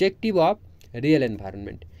objective of real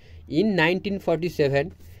environment. In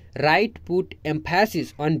 1947, Wright put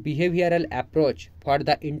emphasis on behavioral approach for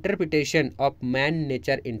the interpretation of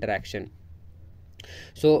man-nature interaction.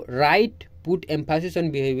 So Wright put emphasis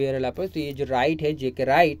on behavioral approach. तो ये जो right है, जेके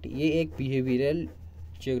right, ये एक behavioural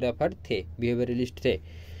geographer थे, behaviouralist थे.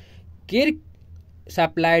 Kirk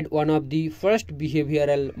supplied one of the first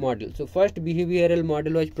behavioral models. So first behavioral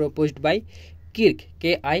model was proposed by Kirk,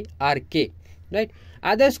 K-I-R-K, right?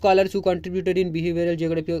 Other scholars who contributed in behavioral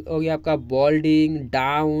geography हो गया आपका बॉल्डिंग,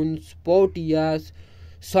 डाउन्स, पोर्टियस,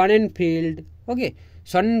 सॉनेनफील्ड. ओके,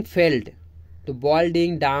 सॉनेनफेल्ड. तो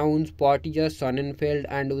बॉल्डिंग, downs, Porteous, सॉनेनफेल्ड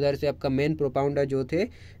and उधर से आपका main propounder जो थे,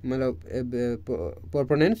 मतलब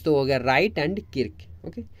प्रोपोनेंट्स, तो हो गया right and Kirk.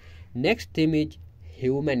 Okay, next theme is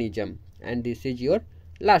humanism. And this is your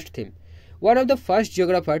last theme. One of the first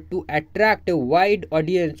geographers to attract a wide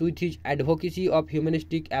audience with his advocacy of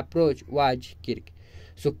humanistic approach was Kirk.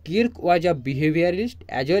 So Kirk was a behavioralist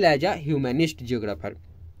as well as a humanist geographer.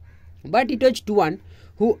 But it was Tuan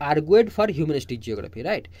who argued for humanistic geography,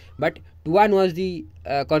 right? But Tuan was the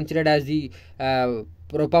considered as the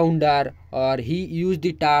propounder, or he used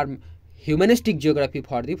the term humanistic geography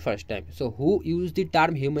for the first time. So who used the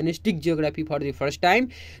term humanistic geography for the first time?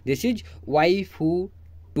 This is Waifu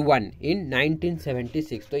Tuan in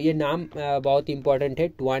 1976. तो ये नाम बहुत important है,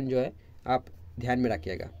 टुआन जो है आप ध्यान में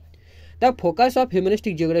रखिएगा. The focus of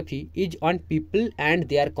humanistic geography is on people and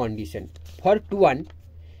their condition. For Tuan,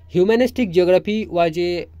 humanistic geography was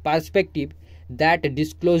a perspective that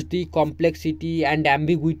disclosed the complexity and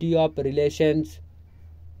ambiguity of relations,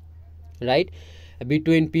 right,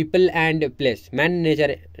 between people and place,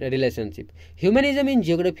 man-nature relationship. Humanism in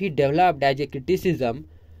geography developed as a criticism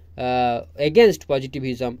against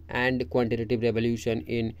positivism and quantitative revolution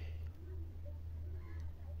in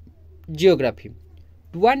geography.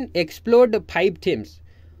 One explored 5 themes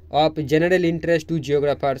of general interest to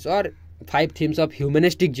geographers, or 5 themes of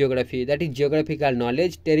humanistic geography, that is geographical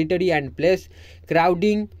knowledge, territory and place,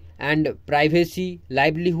 crowding and privacy,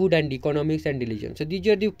 livelihood and economics and religion. So these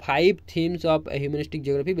are the 5 themes of humanistic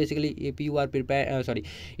geography. Basically, if you are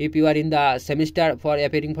if you are in the semester for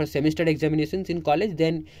appearing for semester examinations in college,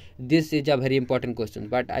 then this is a very important question.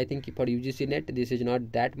 But I think for UGC NET, this is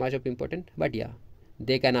not that much of important. But yeah,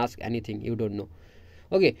 they can ask anything you don't know.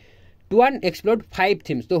 Okay, Tuan explored 5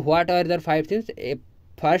 themes. So what are the 5 themes?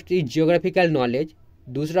 First is geographical knowledge.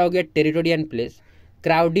 दूसरा हो गया territory and place,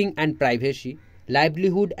 crowding and privacy,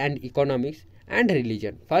 livelihood and economics and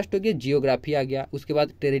religion. First हो गया geography आ गया, उसके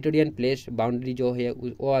बाद territory and place boundary जो है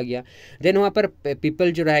वो आ गया. देन वहाँ पर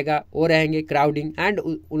पीपल जो रहेगा वो रहेंगे, क्राउडिंग एंड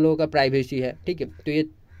उन लोगों का प्राइवेसी है. ठीक है, तो ये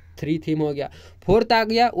 3 थीम हो गया. 4th आ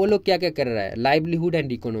गया वो लोग क्या क्या कर रहा है, लाइवलीहुड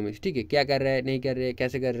एंड इकोनॉमिक्स. ठीक है, क्या कर रहे हैं, नहीं कर रहे हैं,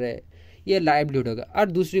 कैसे कर रहे हैं, ये लाइवलीहुड होगा.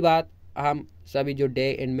 और दूसरी बात हम सभी जो डे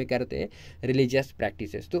एंड में करते हैं रिलीजियस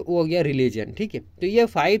प्रैक्टिसेस, तो वो हो गया रिलीजन. ठीक है, तो ये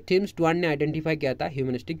 5 थीम्स टुआन ने आइडेंटिफाई किया था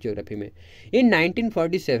ह्यूमनिस्टिक ज्योग्राफी में. इन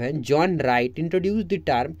 1947 John Wright introduce the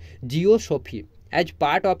term जियोसॉफी as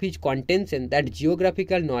part of his कॉन्टेंशन that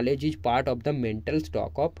geographical knowledge is part of the mental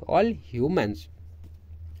stock of all humans.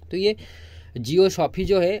 तो ये जियोसॉफी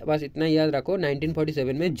जो है, बस इतना याद रखो,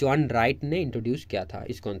 1947 में जॉन राइट ने इंट्रोड्यूस किया था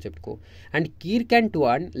इस कॉन्सेप्ट को. And Kirk and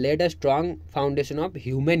टुआन lead a strong foundation of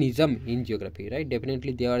humanism in geography, right.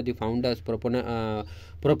 Definitely they are the founders,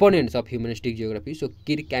 proponents of humanistic geography. So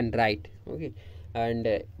Kirk and Wright, okay.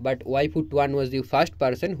 And but Waifu Tuan was the first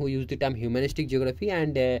person who used the term humanistic geography,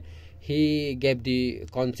 and he gave the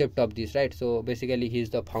concept of this, right. So basically he is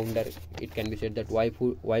the founder. It can be said that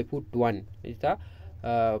Waifu Tuan is the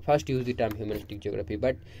first used the term humanistic geography.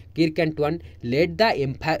 But Kirk and Tuan laid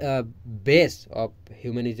the base of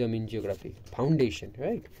humanism in geography, foundation,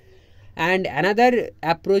 right. And another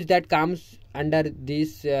approach that comes under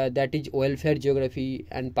this that is welfare geography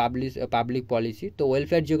and public policy. So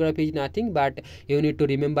welfare geography is nothing but you need to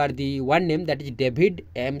remember the one name, that is David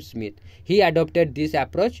M. Smith. He adopted this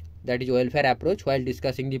approach, that is welfare approach, while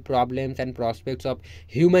discussing the problems and prospects of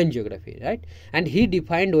human geography, right. And he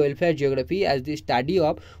defined welfare geography as the study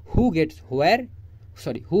of who gets what,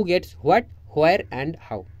 where and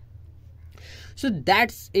how. So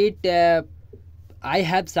that's it. I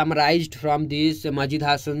have summarized from this Majid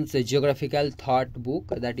Hassan's geographical thought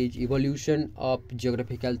book, that is Evolution of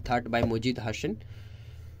Geographical Thought by Majid Hassan.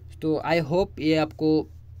 तो I hope ये आपको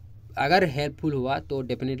अगर helpful हुआ तो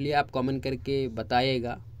definitely आप comment करके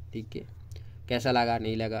बताइएगा, ठीक है, कैसा लगा,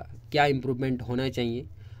 नहीं लगा, क्या इम्प्रूवमेंट होना चाहिए,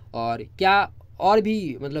 और क्या और भी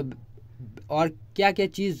मतलब और क्या क्या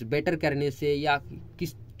चीज़ बेटर करने से या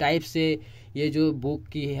किस टाइप से ये जो बुक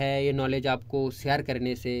की है ये नॉलेज आपको शेयर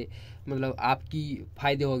करने से मतलब आपकी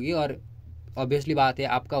फ़ायदे होगी और ऑब्वियसली बात है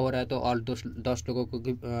आपका हो रहा है तो और 10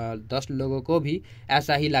 लोगों को भी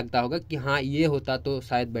ऐसा ही लगता होगा कि हाँ ये होता तो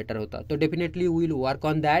शायद बेटर होता. तो definitely we will work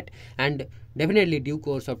on that and definitely due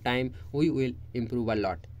course of time we will improve a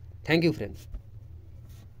lot. Thank you friends.